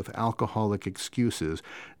experience with alcoholic excuses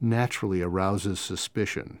naturally arouses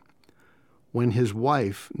suspicion. When his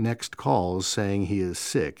wife next calls saying he is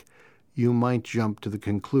sick, you might jump to the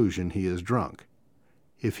conclusion he is drunk.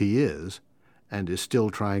 If he is, and is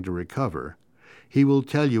still trying to recover, he will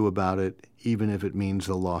tell you about it even if it means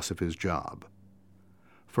the loss of his job.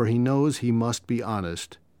 For he knows he must be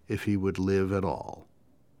honest if he would live at all.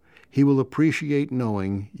 He will appreciate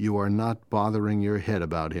knowing you are not bothering your head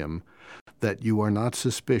about him, that you are not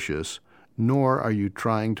suspicious, nor are you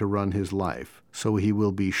trying to run his life, so he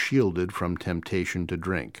will be shielded from temptation to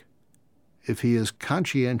drink. If he is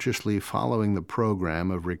conscientiously following the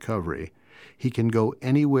program of recovery, he can go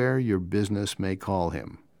anywhere your business may call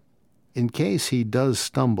him. In case he does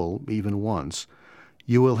stumble even once,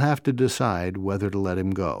 you will have to decide whether to let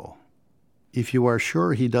him go. If you are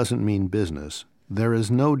sure he doesn't mean business, there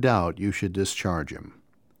is no doubt you should discharge him.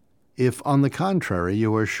 If, on the contrary,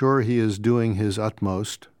 you are sure he is doing his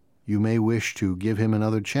utmost, you may wish to give him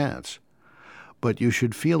another chance. But you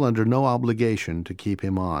should feel under no obligation to keep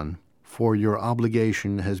him on, for your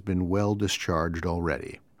obligation has been well discharged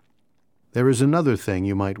already. There is another thing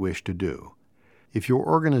you might wish to do. If your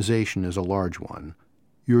organization is a large one,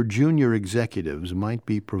 your junior executives might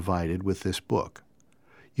be provided with this book.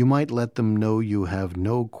 You might let them know you have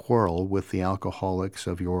no quarrel with the alcoholics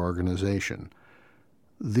of your organization.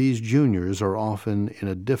 These juniors are often in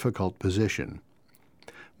a difficult position.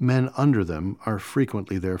 Men under them are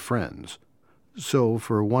frequently their friends. So,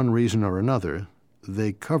 for one reason or another,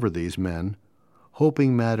 they cover these men,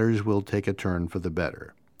 hoping matters will take a turn for the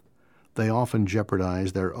better. They often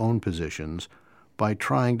jeopardize their own positions by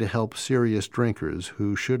trying to help serious drinkers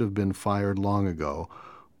who should have been fired long ago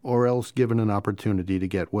or else given an opportunity to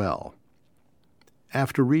get well.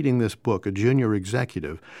 After reading this book, a junior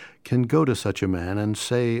executive can go to such a man and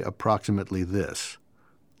say approximately this: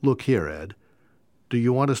 "Look here, Ed, do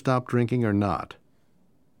you want to stop drinking or not?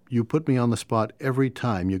 You put me on the spot every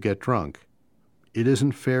time you get drunk. It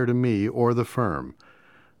isn't fair to me or the firm.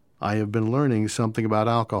 I have been learning something about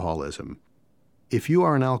alcoholism. If you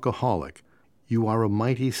are an alcoholic, you are a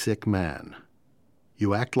mighty sick man.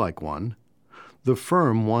 You act like one. The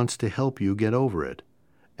firm wants to help you get over it,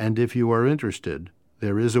 and if you are interested,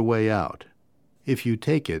 there is a way out. If you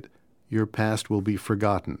take it, your past will be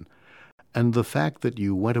forgotten, and the fact that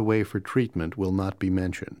you went away for treatment will not be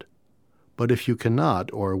mentioned. But if you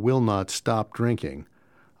cannot or will not stop drinking,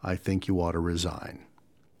 I think you ought to resign."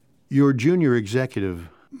 Your junior executive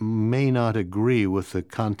may not agree with the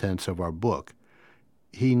contents of our book.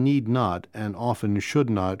 He need not and often should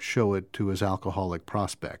not show it to his alcoholic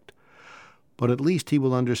prospect. But at least he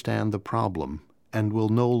will understand the problem and will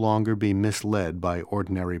no longer be misled by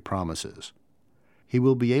ordinary promises. He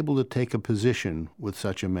will be able to take a position with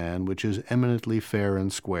such a man which is eminently fair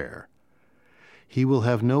and square. He will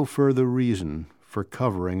have no further reason for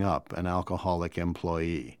covering up an alcoholic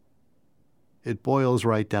employee. It boils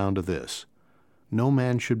right down to this: no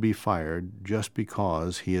man should be fired just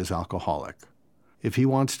because he is alcoholic. If he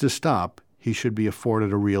wants to stop, he should be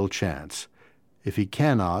afforded a real chance. If he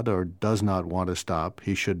cannot or does not want to stop,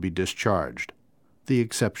 he should be discharged. The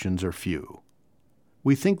exceptions are few.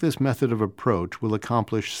 We think this method of approach will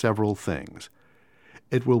accomplish several things.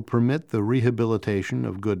 It will permit the rehabilitation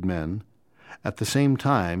of good men. At the same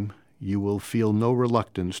time, you will feel no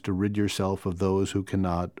reluctance to rid yourself of those who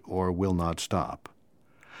cannot or will not stop.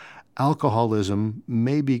 Alcoholism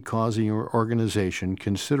may be causing your organization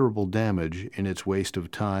considerable damage in its waste of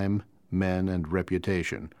time, men, and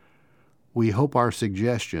reputation. We hope our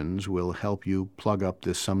suggestions will help you plug up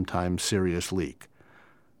this sometimes serious leak.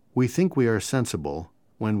 We think we are sensible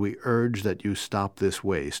when we urge that you stop this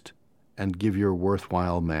waste and give your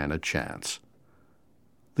worthwhile man a chance.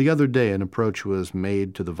 The other day, an approach was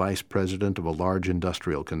made to the vice president of a large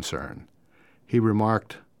industrial concern. He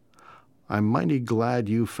remarked, "I'm mighty glad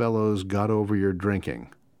you fellows got over your drinking.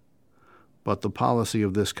 But the policy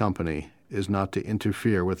of this company is not to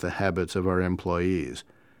interfere with the habits of our employees.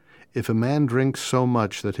 If a man drinks so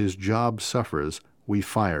much that his job suffers, we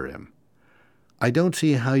fire him. I don't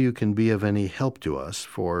see how you can be of any help to us,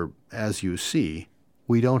 for, as you see,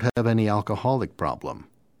 we don't have any alcoholic problem.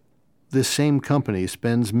 This same company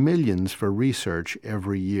spends millions for research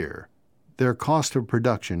every year. Their cost of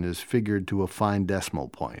production is figured to a fine decimal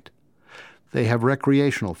point. They have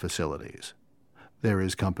recreational facilities. There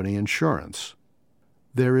is company insurance.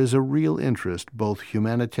 There is a real interest, both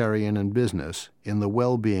humanitarian and business, in the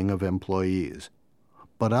well-being of employees.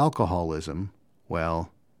 But alcoholism,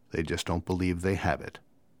 well, they just don't believe they have it."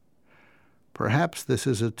 Perhaps this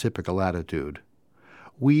is a typical attitude.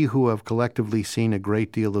 We who have collectively seen a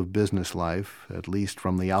great deal of business life, at least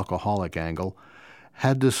from the alcoholic angle,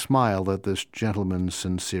 had to smile at this gentleman's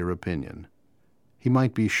sincere opinion. He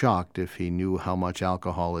might be shocked if he knew how much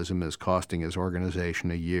alcoholism is costing his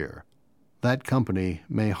organization a year. That company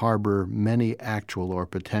may harbor many actual or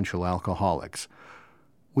potential alcoholics.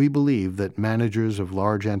 We believe that managers of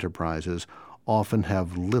large enterprises often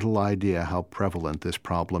have little idea how prevalent this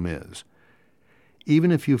problem is.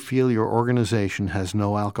 Even if you feel your organization has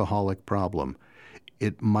no alcoholic problem,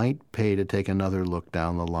 it might pay to take another look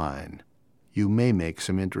down the line. You may make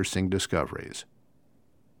some interesting discoveries.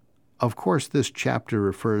 Of course, this chapter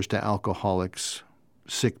refers to alcoholics,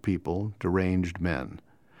 sick people, deranged men.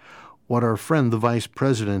 What our friend the vice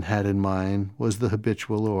president had in mind was the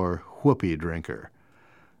habitual or whoopee drinker.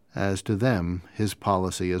 As to them, his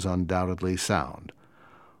policy is undoubtedly sound,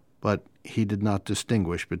 but he did not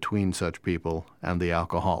distinguish between such people and the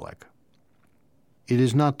alcoholic. It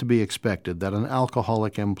is not to be expected that an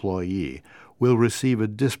alcoholic employee will receive a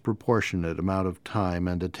disproportionate amount of time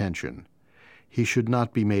and attention. He should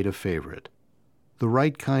not be made a favorite. The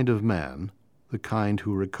right kind of man, the kind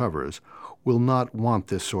who recovers, will not want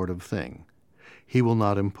this sort of thing. He will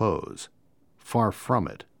not impose. Far from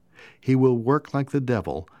it. He will work like the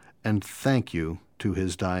devil and thank you to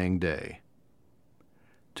his dying day.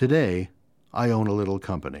 Today, I own a little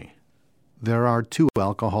company. There are 2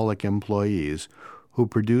 alcoholic employees who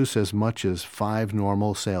produce as much as 5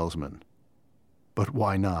 normal salesmen. But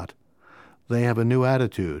why not? They have a new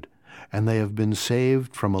attitude, and they have been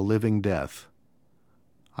saved from a living death.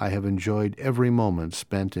 I have enjoyed every moment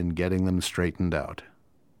spent in getting them straightened out.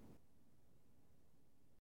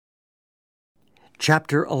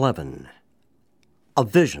 Chapter 11. A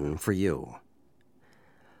Vision for You.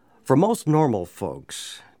 For most normal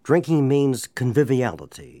folks, drinking means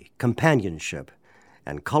conviviality, companionship,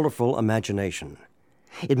 and colorful imagination.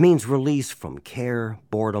 It means release from care,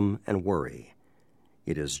 boredom, and worry.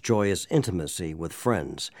 It is joyous intimacy with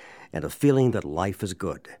friends and a feeling that life is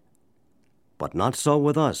good. But not so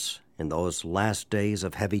with us in those last days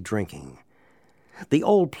of heavy drinking. The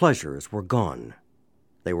old pleasures were gone.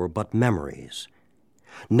 They were but memories.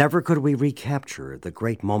 Never could we recapture the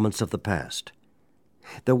great moments of the past.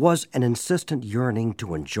 There was an insistent yearning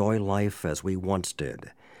to enjoy life as we once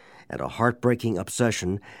did, and a heartbreaking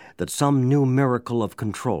obsession that some new miracle of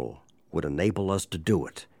control would enable us to do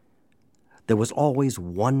it. There was always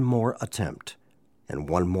one more attempt and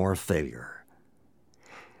one more failure.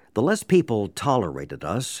 The less people tolerated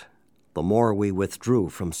us, the more we withdrew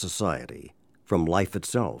from society, from life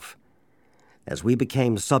itself. As we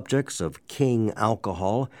became subjects of King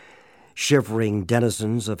Alcohol, shivering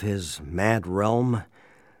denizens of his mad realm,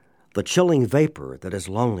 the chilling vapor that is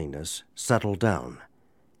loneliness settled down.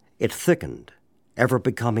 It thickened, ever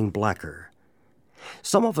becoming blacker.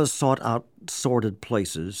 Some of us sought out sordid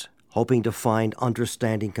places, hoping to find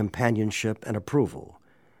understanding companionship and approval.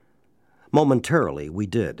 Momentarily, we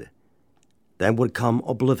did. Then would come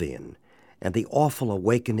oblivion and the awful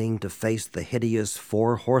awakening to face the hideous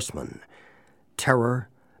 4 horsemen: terror,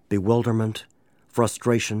 bewilderment,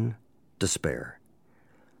 frustration, despair.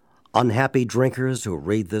 Unhappy drinkers who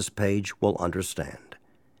read this page will understand.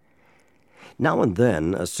 Now and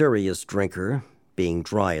then, a serious drinker, being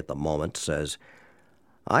dry at the moment, says,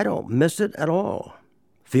 "I don't miss it at all.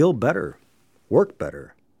 Feel better, work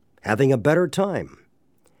better, having a better time."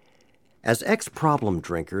 As ex-problem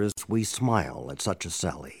drinkers, we smile at such a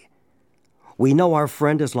sally. We know our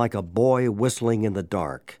friend is like a boy whistling in the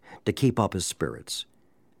dark to keep up his spirits.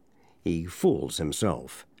 He fools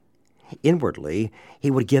himself. Inwardly,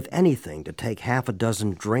 he would give anything to take half a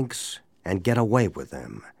dozen drinks and get away with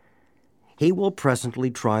them. He will presently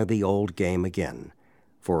try the old game again,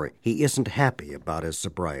 for he isn't happy about his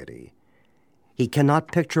sobriety. He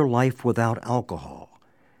cannot picture life without alcohol.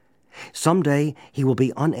 Someday he will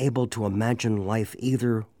be unable to imagine life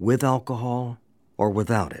either with alcohol or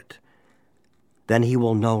without it. Then he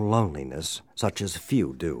will know loneliness such as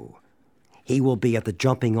few do. He will be at the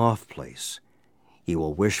jumping-off place. He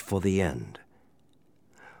will wish for the end.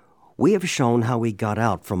 We have shown how he got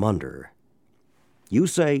out from under. You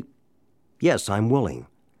say, "Yes, I'm willing.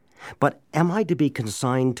 But am I to be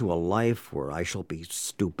consigned to a life where I shall be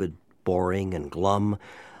stupid, boring, and glum,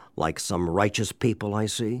 like some righteous people I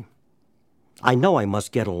see? I know I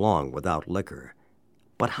must get along without liquor.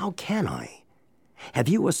 But how can I? Have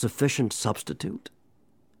you a sufficient substitute?"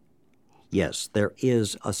 Yes, there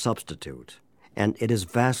is a substitute, and it is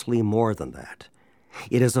vastly more than that.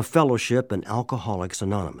 It is a fellowship in Alcoholics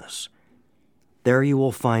Anonymous. There you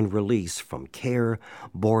will find release from care,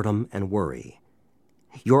 boredom, and worry.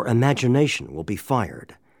 Your imagination will be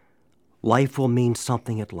fired. Life will mean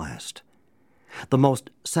something at last. The most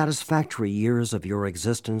satisfactory years of your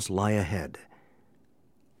existence lie ahead.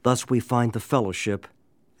 Thus we find the fellowship,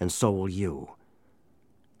 and so will you.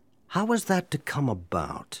 How is that to come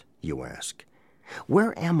about, you ask?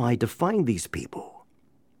 Where am I to find these people?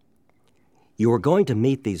 You are going to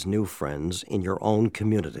meet these new friends in your own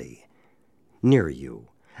community. Near you,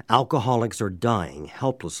 alcoholics are dying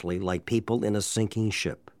helplessly like people in a sinking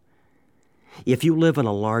ship. If you live in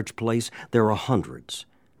a large place, there are hundreds.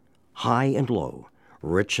 High and low,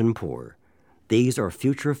 rich and poor, these are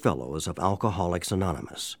future fellows of Alcoholics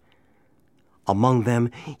Anonymous. Among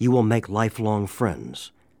them, you will make lifelong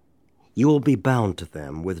friends. You will be bound to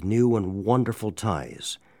them with new and wonderful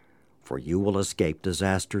ties, for you will escape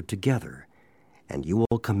disaster together, and you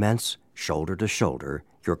will commence, shoulder to shoulder,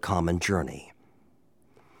 your common journey.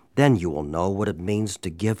 Then you will know what it means to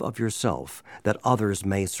give of yourself that others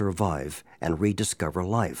may survive and rediscover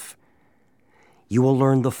life. You will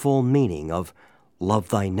learn the full meaning of love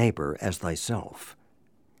thy neighbor as thyself.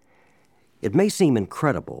 It may seem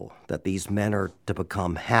incredible that these men are to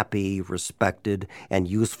become happy, respected, and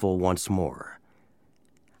useful once more.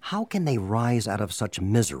 How can they rise out of such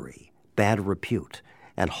misery, bad repute,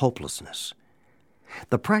 and hopelessness?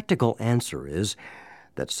 The practical answer is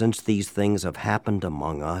that since these things have happened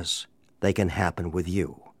among us, they can happen with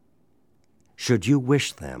you. Should you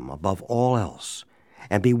wish them above all else,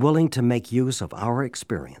 and be willing to make use of our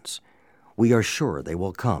experience, we are sure they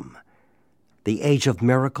will come. The age of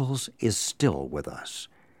miracles is still with us.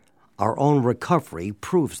 Our own recovery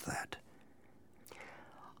proves that.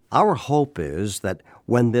 Our hope is that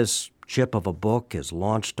when this chip of a book is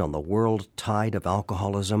launched on the world tide of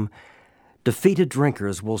alcoholism, defeated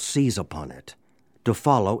drinkers will seize upon it, to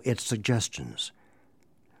follow its suggestions.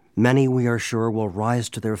 Many, we are sure, will rise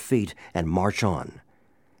to their feet and march on.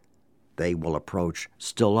 They will approach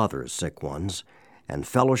still other sick ones, and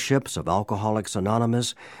fellowships of Alcoholics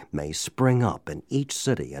Anonymous may spring up in each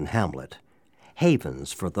city and hamlet,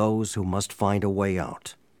 havens for those who must find a way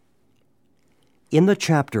out. In the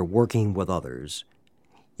chapter Working with Others,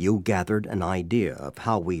 you gathered an idea of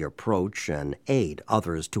how we approach and aid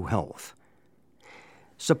others to health.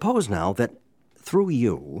 Suppose now that through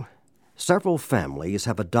you, several families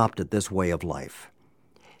have adopted this way of life.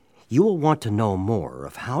 You will want to know more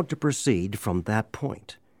of how to proceed from that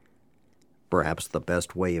point. Perhaps the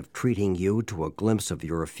best way of treating you to a glimpse of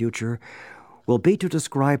your future will be to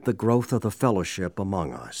describe the growth of the fellowship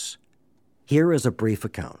among us. Here is a brief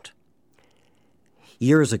account.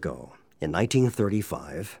 Years ago, in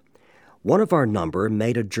 1935, one of our number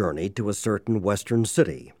made a journey to a certain western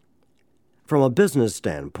city. From a business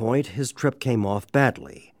standpoint, his trip came off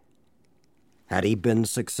badly. Had he been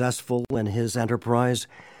successful in his enterprise,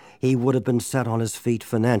 he would have been set on his feet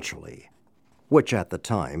financially, which at the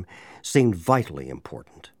time seemed vitally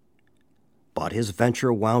important. But his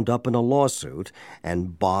venture wound up in a lawsuit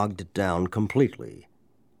and bogged down completely.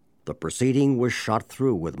 The proceeding was shot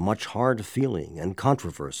through with much hard feeling and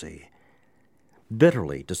controversy.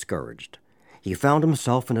 Bitterly discouraged, he found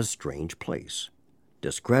himself in a strange place,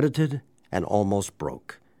 discredited and almost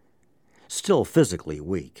broke. Still physically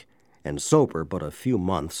weak, and sober but a few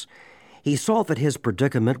months, He saw that his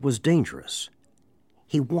predicament was dangerous.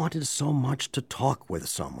 He wanted so much to talk with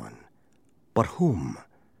someone. But whom?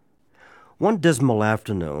 One dismal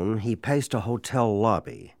afternoon, he paced a hotel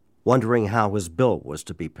lobby, wondering how his bill was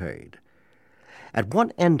to be paid. At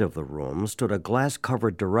one end of the room stood a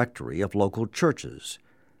glass-covered directory of local churches.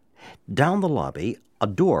 Down the lobby, a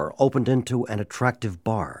door opened into an attractive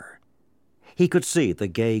bar. He could see the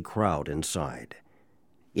gay crowd inside.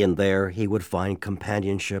 In there, he would find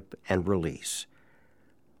companionship and release.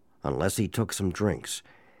 Unless he took some drinks,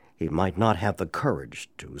 he might not have the courage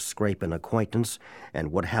to scrape an acquaintance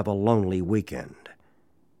and would have a lonely weekend.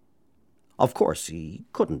 Of course, he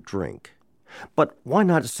couldn't drink. But why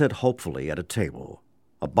not sit hopefully at a table,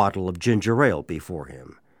 a bottle of ginger ale before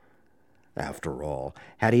him? After all,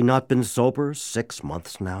 had he not been sober 6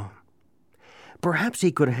 months now? Perhaps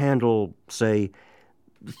he could handle, say,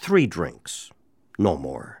 3 drinks, no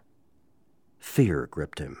more. Fear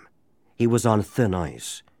gripped him. He was on thin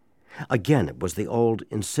ice. Again, it was the old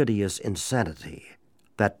insidious insanity,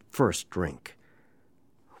 that first drink.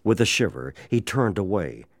 With a shiver, he turned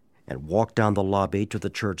away and walked down the lobby to the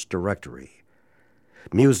church directory.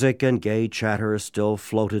 Music and gay chatter still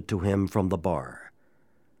floated to him from the bar.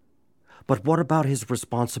 But what about his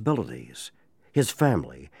responsibilities, his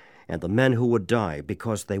family, and the men who would die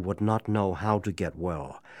because they would not know how to get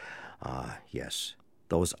well? Yes,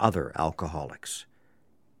 those other alcoholics.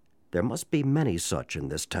 There must be many such in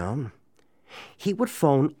this town. He would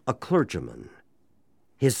phone a clergyman.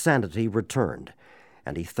 His sanity returned,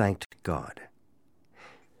 and he thanked God.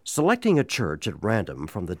 Selecting a church at random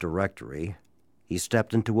from the directory, he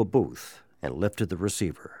stepped into a booth and lifted the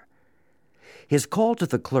receiver. His call to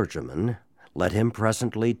the clergyman led him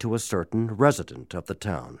presently to a certain resident of the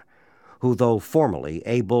town, who, though formerly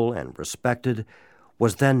able and respected,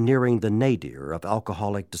 was then nearing the nadir of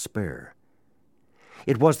alcoholic despair.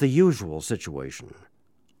 It was the usual situation: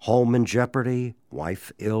 home in jeopardy,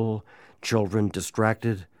 wife ill, children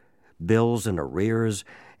distracted, bills in arrears,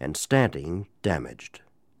 and standing damaged.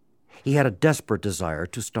 He had a desperate desire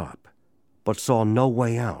to stop, but saw no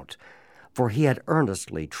way out, for he had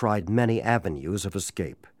earnestly tried many avenues of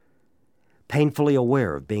escape. Painfully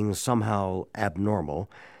aware of being somehow abnormal,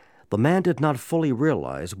 the man did not fully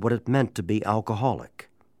realize what it meant to be alcoholic.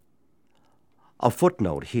 A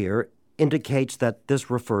footnote here indicates that this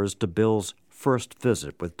refers to Bill's first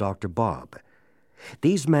visit with Dr. Bob.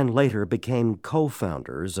 These men later became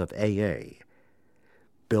co-founders of AA.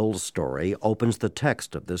 Bill's story opens the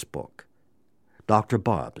text of this book. Dr.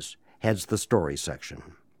 Bob's heads the story section.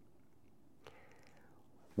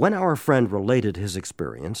 When our friend related his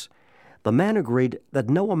experience, the man agreed that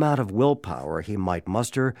no amount of willpower he might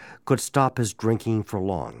muster could stop his drinking for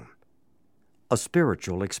long. A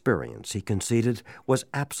spiritual experience, he conceded, was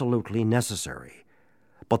absolutely necessary,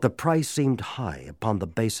 but the price seemed high upon the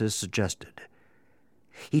basis suggested.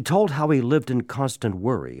 He told how he lived in constant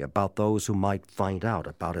worry about those who might find out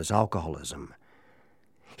about his alcoholism.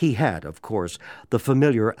 He had, of course, the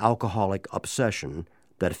familiar alcoholic obsession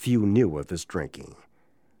that few knew of his drinking.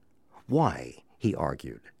 Why, he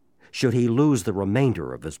argued, should he lose the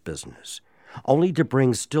remainder of his business, only to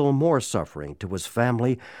bring still more suffering to his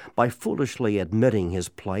family by foolishly admitting his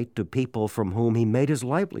plight to people from whom he made his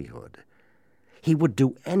livelihood? He would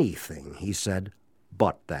do anything, he said,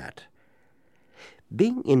 but that.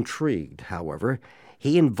 Being intrigued, however,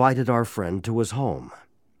 he invited our friend to his home.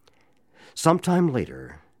 Sometime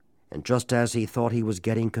later, and just as he thought he was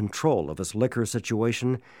getting control of his liquor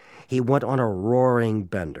situation, he went on a roaring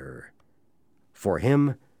bender. For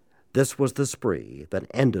him, this was the spree that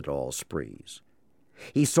ended all sprees.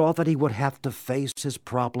 He saw that he would have to face his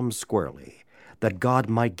problems squarely, that God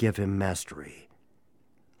might give him mastery.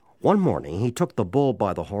 One morning he took the bull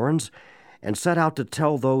by the horns and set out to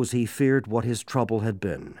tell those he feared what his trouble had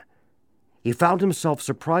been. He found himself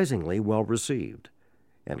surprisingly well received,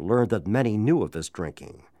 and learned that many knew of his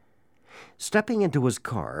drinking. Stepping into his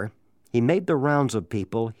car, he made the rounds of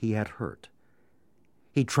people he had hurt.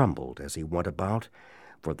 He trembled as he went about,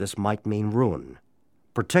 for this might mean ruin,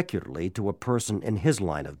 particularly to a person in his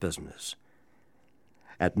line of business.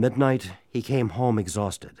 At midnight, he came home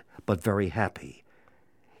exhausted, but very happy.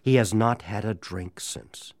 He has not had a drink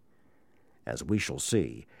since. As we shall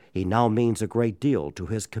see, he now means a great deal to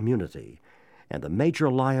his community, and the major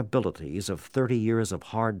liabilities of 30 years of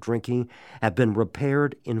hard drinking have been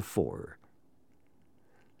repaired in 4.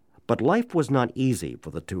 But life was not easy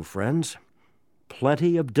for the two friends.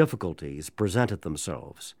 Plenty of difficulties presented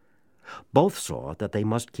themselves. Both saw that they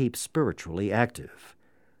must keep spiritually active.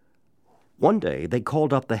 One day they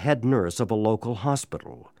called up the head nurse of a local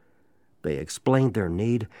hospital. They explained their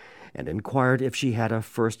need and inquired if she had a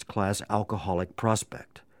first-class alcoholic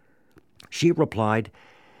prospect. She replied,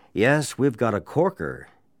 "Yes, we've got a corker.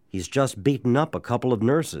 He's just beaten up a couple of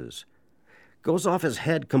nurses. Goes off his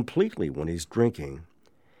head completely when he's drinking.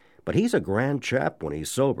 But he's a grand chap when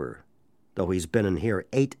he's sober, though he's been in here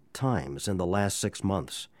 8 times in the last 6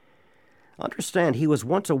 months. Understand he was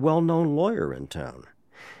once a well-known lawyer in town,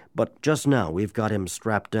 but just now we've got him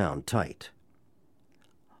strapped down tight."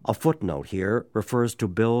 A footnote here refers to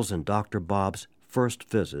Bill's and Dr. Bob's first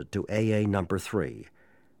visit to AA number 3.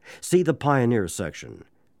 See the Pioneer section.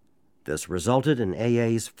 This resulted in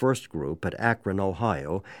AA's first group at Akron,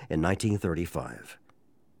 Ohio in 1935.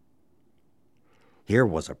 Here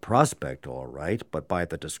was a prospect, all right, but by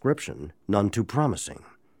the description, none too promising.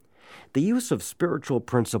 The use of spiritual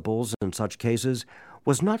principles in such cases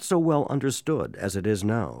was not so well understood as it is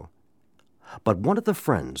now. But one of the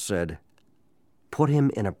friends said, "Put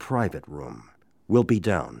him in a private room. We'll be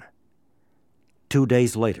down." 2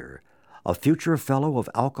 days later, a future fellow of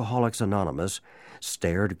Alcoholics Anonymous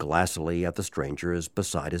stared glassily at the strangers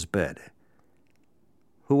beside his bed.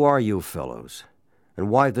 "Who are you fellows? And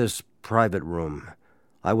why this private room?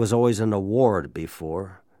 I was always in a ward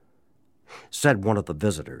before." Said one of the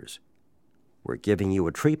visitors, "We're giving you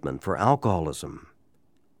a treatment for alcoholism."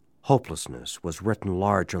 Hopelessness was written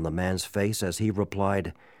large on the man's face as he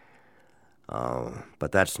replied, "Oh,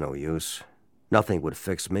 but that's no use. Nothing would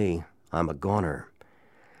fix me. I'm a goner.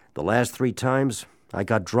 The last 3 times, I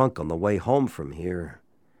got drunk on the way home from here.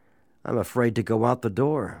 I'm afraid to go out the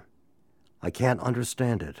door. I can't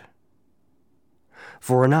understand it."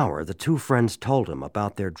 For an hour, the 2 friends told him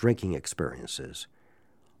about their drinking experiences.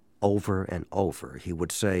 Over and over, he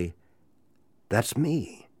would say, "That's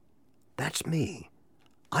me. That's me.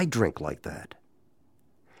 I drink like that."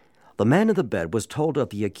 The man in the bed was told of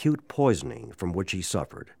the acute poisoning from which he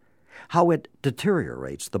suffered, how it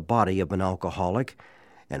deteriorates the body of an alcoholic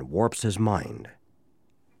and warps his mind.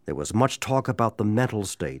 There was much talk about the mental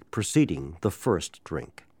state preceding the first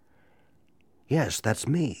drink. "Yes, that's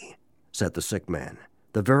me," said the sick man,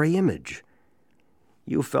 "the very image.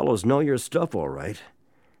 You fellows know your stuff all right,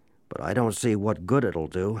 but I don't see what good it'll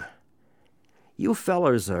do. You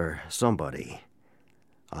fellers are somebody.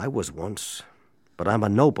 I was once, but I'm a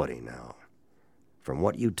nobody now. From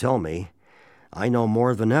what you tell me, I know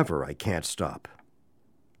more than ever I can't stop."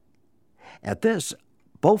 At this,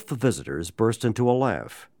 both the visitors burst into a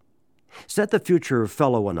laugh. Said the future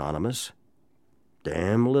fellow anonymous,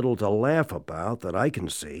 "Damn little to laugh about that I can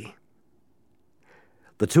see."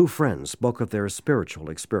 The 2 friends spoke of their spiritual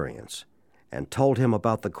experience and told him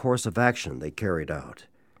about the course of action they carried out.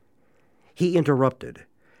 He interrupted,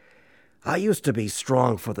 "I used to be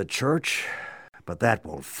strong for the church, but that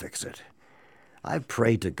won't fix it. I've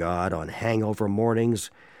prayed to God on hangover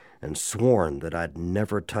mornings and sworn that I'd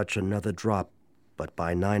never touch another drop, but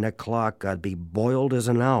by 9 o'clock I'd be boiled as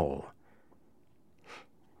an owl."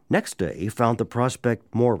 Next day found the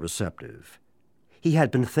prospect more receptive. He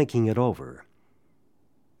had been thinking it over.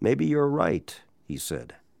 "Maybe you're right," he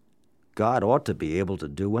said. "God ought to be able to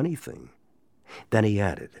do anything." Then he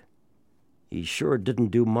added, "He sure didn't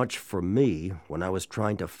do much for me when I was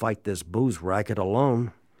trying to fight this booze racket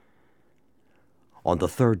alone." On the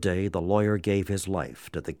 3rd day, the lawyer gave his life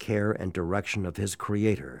to the care and direction of his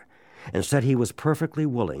Creator and said he was perfectly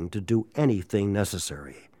willing to do anything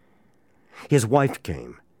necessary. His wife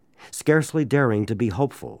came, scarcely daring to be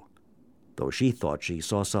hopeful, though she thought she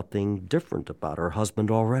saw something different about her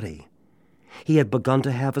husband already. He had begun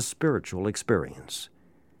to have a spiritual experience.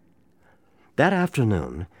 That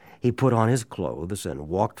afternoon, he put on his clothes and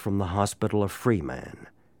walked from the hospital a free man.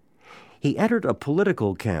 He entered a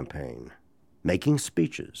political campaign, making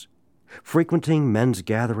speeches, frequenting men's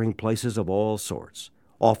gathering places of all sorts,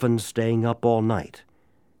 often staying up all night.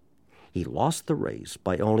 He lost the race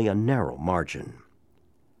by only a narrow margin.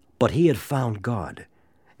 But he had found God,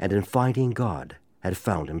 and in finding God, had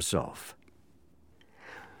found himself.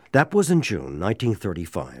 That was in June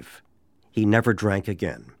 1935. He never drank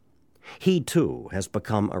again. He, too, has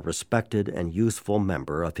become a respected and useful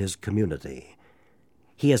member of his community.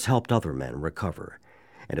 He has helped other men recover,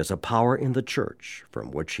 and is a power in the church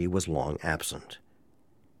from which he was long absent.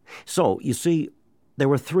 So, you see, there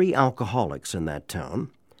were 3 alcoholics in that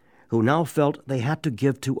town who now felt they had to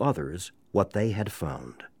give to others what they had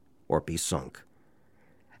found, or be sunk.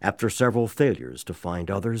 After several failures to find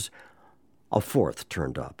others, a 4th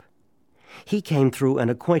turned up. He came through an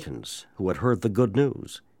acquaintance who had heard the good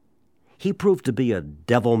news. He proved to be a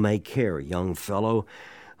devil-may-care young fellow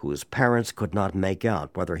whose parents could not make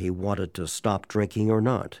out whether he wanted to stop drinking or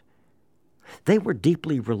not. They were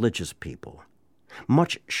deeply religious people,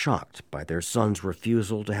 much shocked by their son's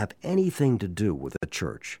refusal to have anything to do with the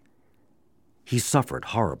church. He suffered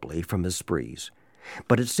horribly from his sprees,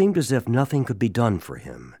 but it seemed as if nothing could be done for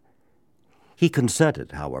him. He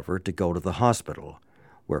consented, however, to go to the hospital,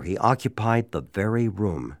 where he occupied the very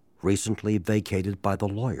room recently vacated by the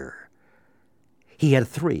lawyer. He had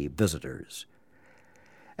 3 visitors.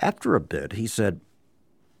 After a bit, he said,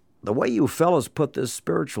 "The way you fellows put this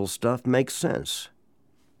spiritual stuff makes sense.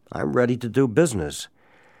 I'm ready to do business.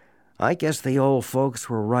 I guess the old folks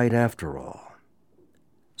were right after all."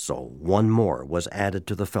 So one more was added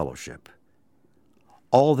to the fellowship.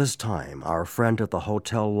 All this time, our friend at the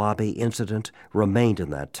hotel lobby incident remained in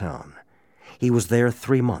that town. He was there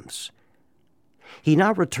 3 months. He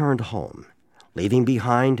now returned home, leaving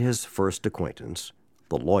behind his first acquaintance,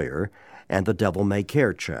 the lawyer, and the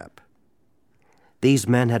devil-may-care chap. These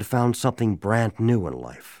men had found something brand new in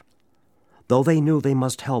life. Though they knew they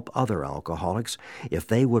must help other alcoholics if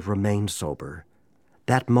they would remain sober,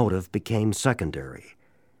 that motive became secondary.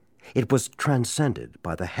 It was transcended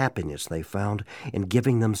by the happiness they found in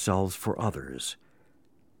giving themselves for others.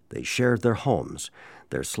 They shared their homes,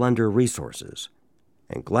 their slender resources,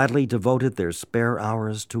 and gladly devoted their spare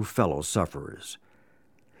hours to fellow sufferers.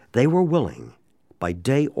 They were willing, by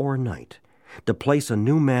day or night, to place a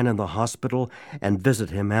new man in the hospital and visit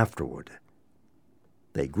him afterward.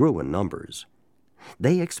 They grew in numbers.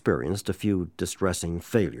 They experienced a few distressing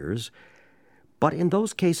failures, but in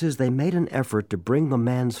those cases they made an effort to bring the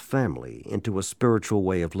man's family into a spiritual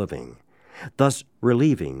way of living, thus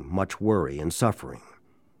relieving much worry and suffering.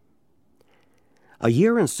 A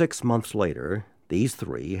year and 6 months later, these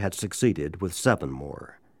 3 had succeeded with 7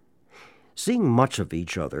 more. Seeing much of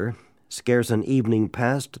each other, scarce an evening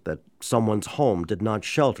passed that someone's home did not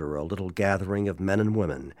shelter a little gathering of men and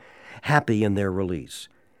women, happy in their release,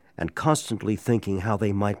 and constantly thinking how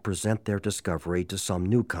they might present their discovery to some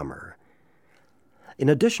newcomer. In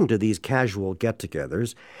addition to these casual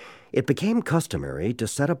get-togethers, it became customary to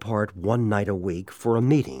set apart one night a week for a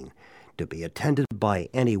meeting to be attended by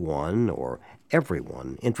anyone or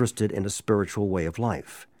everyone interested in a spiritual way of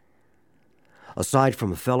life. Aside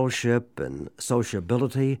from fellowship and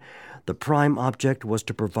sociability, the prime object was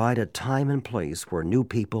to provide a time and place where new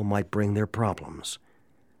people might bring their problems.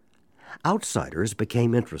 Outsiders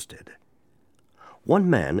became interested. One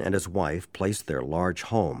man and his wife placed their large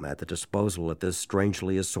home at the disposal of this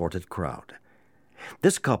strangely assorted crowd.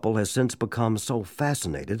 This couple has since become so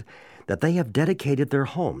fascinated that they have dedicated their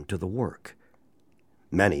home to the work.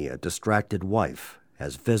 Many a distracted wife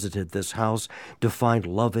has visited this house to find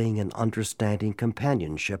loving and understanding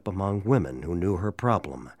companionship among women who knew her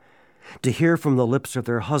problem, to hear from the lips of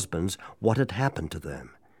their husbands what had happened to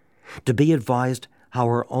them, to be advised how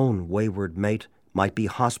her own wayward mate might be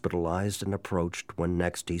hospitalized and approached when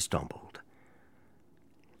next he stumbled.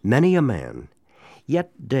 Many a man,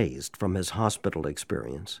 yet dazed from his hospital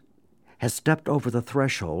experience, has stepped over the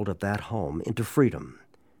threshold of that home into freedom.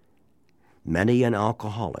 Many an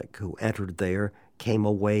alcoholic who entered there came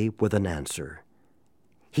away with an answer.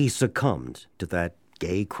 He succumbed to that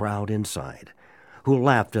gay crowd inside, who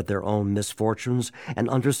laughed at their own misfortunes and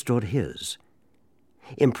understood his.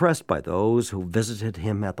 Impressed by those who visited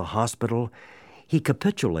him at the hospital, he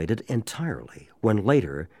capitulated entirely when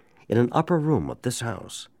later, in an upper room of this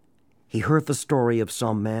house, he heard the story of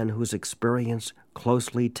some man whose experience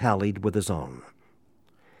closely tallied with his own.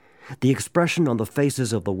 The expression on the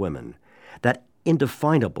faces of the women, that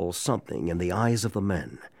indefinable something in the eyes of the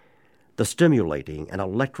men, the stimulating and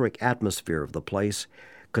electric atmosphere of the place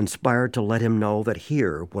conspired to let him know that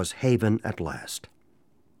here was haven at last.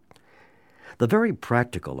 The very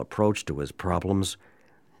practical approach to his problems,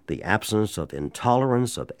 the absence of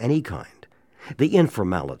intolerance of any kind, the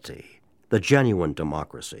informality, the genuine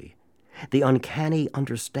democracy, the uncanny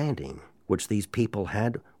understanding which these people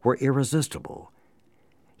had were irresistible.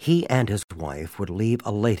 He and his wife would leave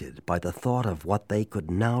elated by the thought of what they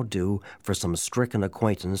could now do for some stricken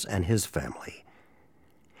acquaintance and his family.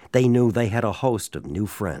 They knew they had a host of new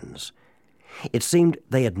friends. It seemed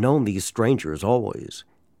they had known these strangers always.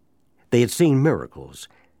 They had seen miracles,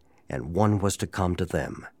 and one was to come to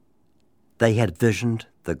them. They had visioned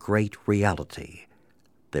the great reality,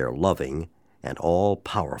 their loving and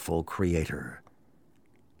all-powerful Creator.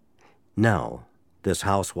 Now, this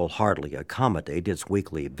house will hardly accommodate its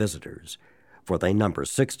weekly visitors, for they number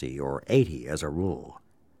 60 or 80 as a rule.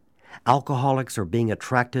 Alcoholics are being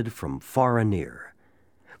attracted from far and near.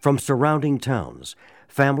 From surrounding towns,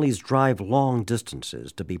 families drive long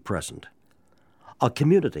distances to be present. A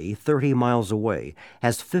community 30 miles away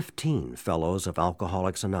has 15 fellows of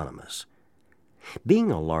Alcoholics Anonymous.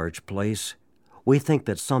 Being a large place, we think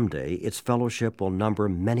that someday its fellowship will number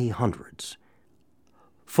many hundreds.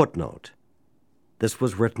 Footnote: this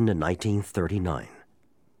was written in 1939.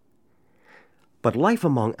 But life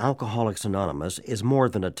among Alcoholics Anonymous is more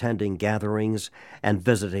than attending gatherings and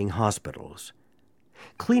visiting hospitals.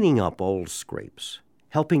 Cleaning up old scrapes,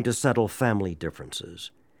 helping to settle family differences,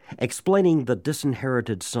 explaining the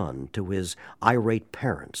disinherited son to his irate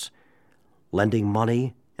parents, lending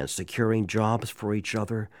money and securing jobs for each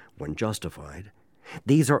other when justified,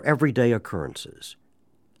 these are everyday occurrences.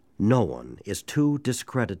 No one is too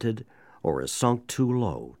discredited or is sunk too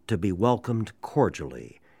low to be welcomed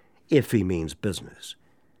cordially if he means business.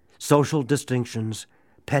 Social distinctions,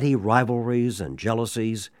 petty rivalries and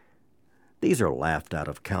jealousies, these are laughed out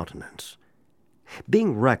of countenance.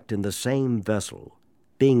 Being wrecked in the same vessel,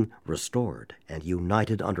 being restored and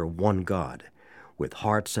united under one God, with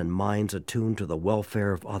hearts and minds attuned to the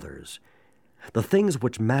welfare of others, the things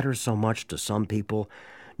which matter so much to some people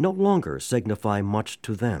no longer signify much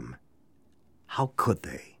to them. How could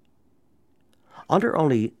they? Under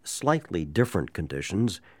only slightly different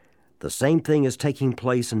conditions, the same thing is taking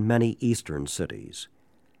place in many eastern cities.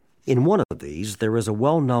 In one of these, there is a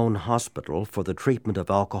well-known hospital for the treatment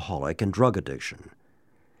of alcoholic and drug addiction.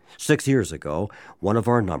 6 years ago, one of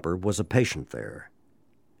our number was a patient there.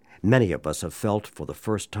 Many of us have felt for the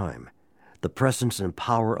first time the presence and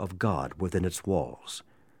power of God within its walls.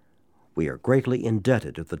 We are greatly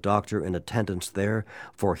indebted to the doctor in attendance there,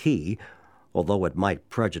 for he, although it might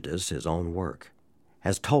prejudice his own work,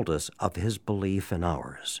 has told us of his belief in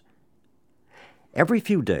ours. Every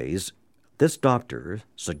few days, this doctor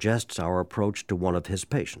suggests our approach to one of his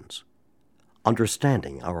patients.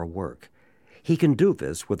 Understanding our work, he can do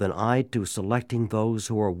this with an eye to selecting those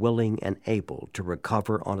who are willing and able to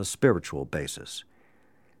recover on a spiritual basis.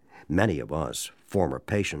 Many of us, former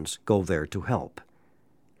patients, go there to help.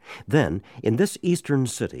 Then, in this eastern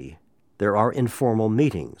city, there are informal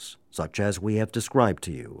meetings, such as we have described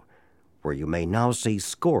to you, where you may now see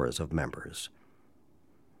scores of members.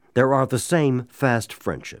 There are the same fast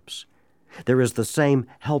friendships. There is the same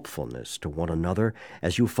helpfulness to one another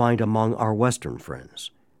as you find among our Western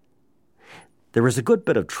friends. There is a good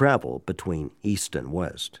bit of travel between East and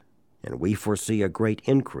West, and we foresee a great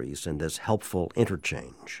increase in this helpful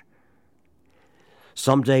interchange.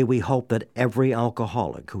 Someday we hope that every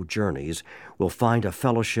alcoholic who journeys will find a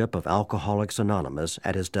fellowship of Alcoholics Anonymous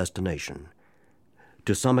at his destination.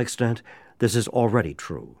 To some extent, this is already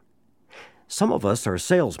true. Some of us are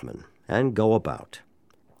salesmen and go about.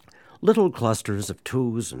 Little clusters of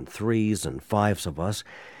 2s and 3s and 5s of us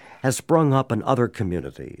has sprung up in other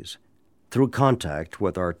communities through contact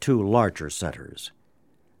with our 2 larger centers.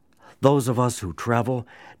 Those of us who travel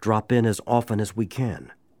drop in as often as we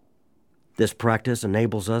can. This practice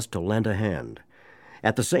enables us to lend a hand,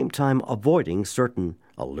 at the same time avoiding certain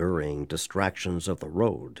alluring distractions of the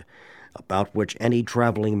road, about which any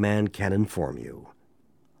traveling man can inform you.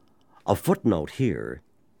 A footnote here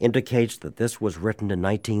indicates that this was written in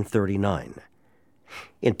 1939.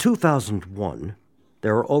 In 2001,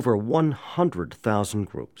 there are over 100,000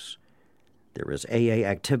 groups. There is AA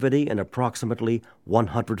activity in approximately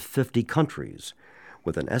 150 countries,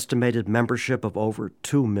 with an estimated membership of over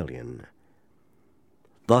 2 million.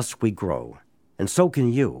 Thus we grow, and so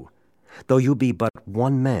can you, though you be but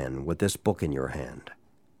one man with this book in your hand.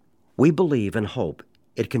 We believe and hope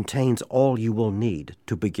it contains all you will need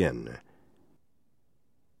to begin.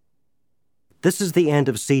 This is the end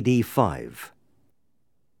of CD 5.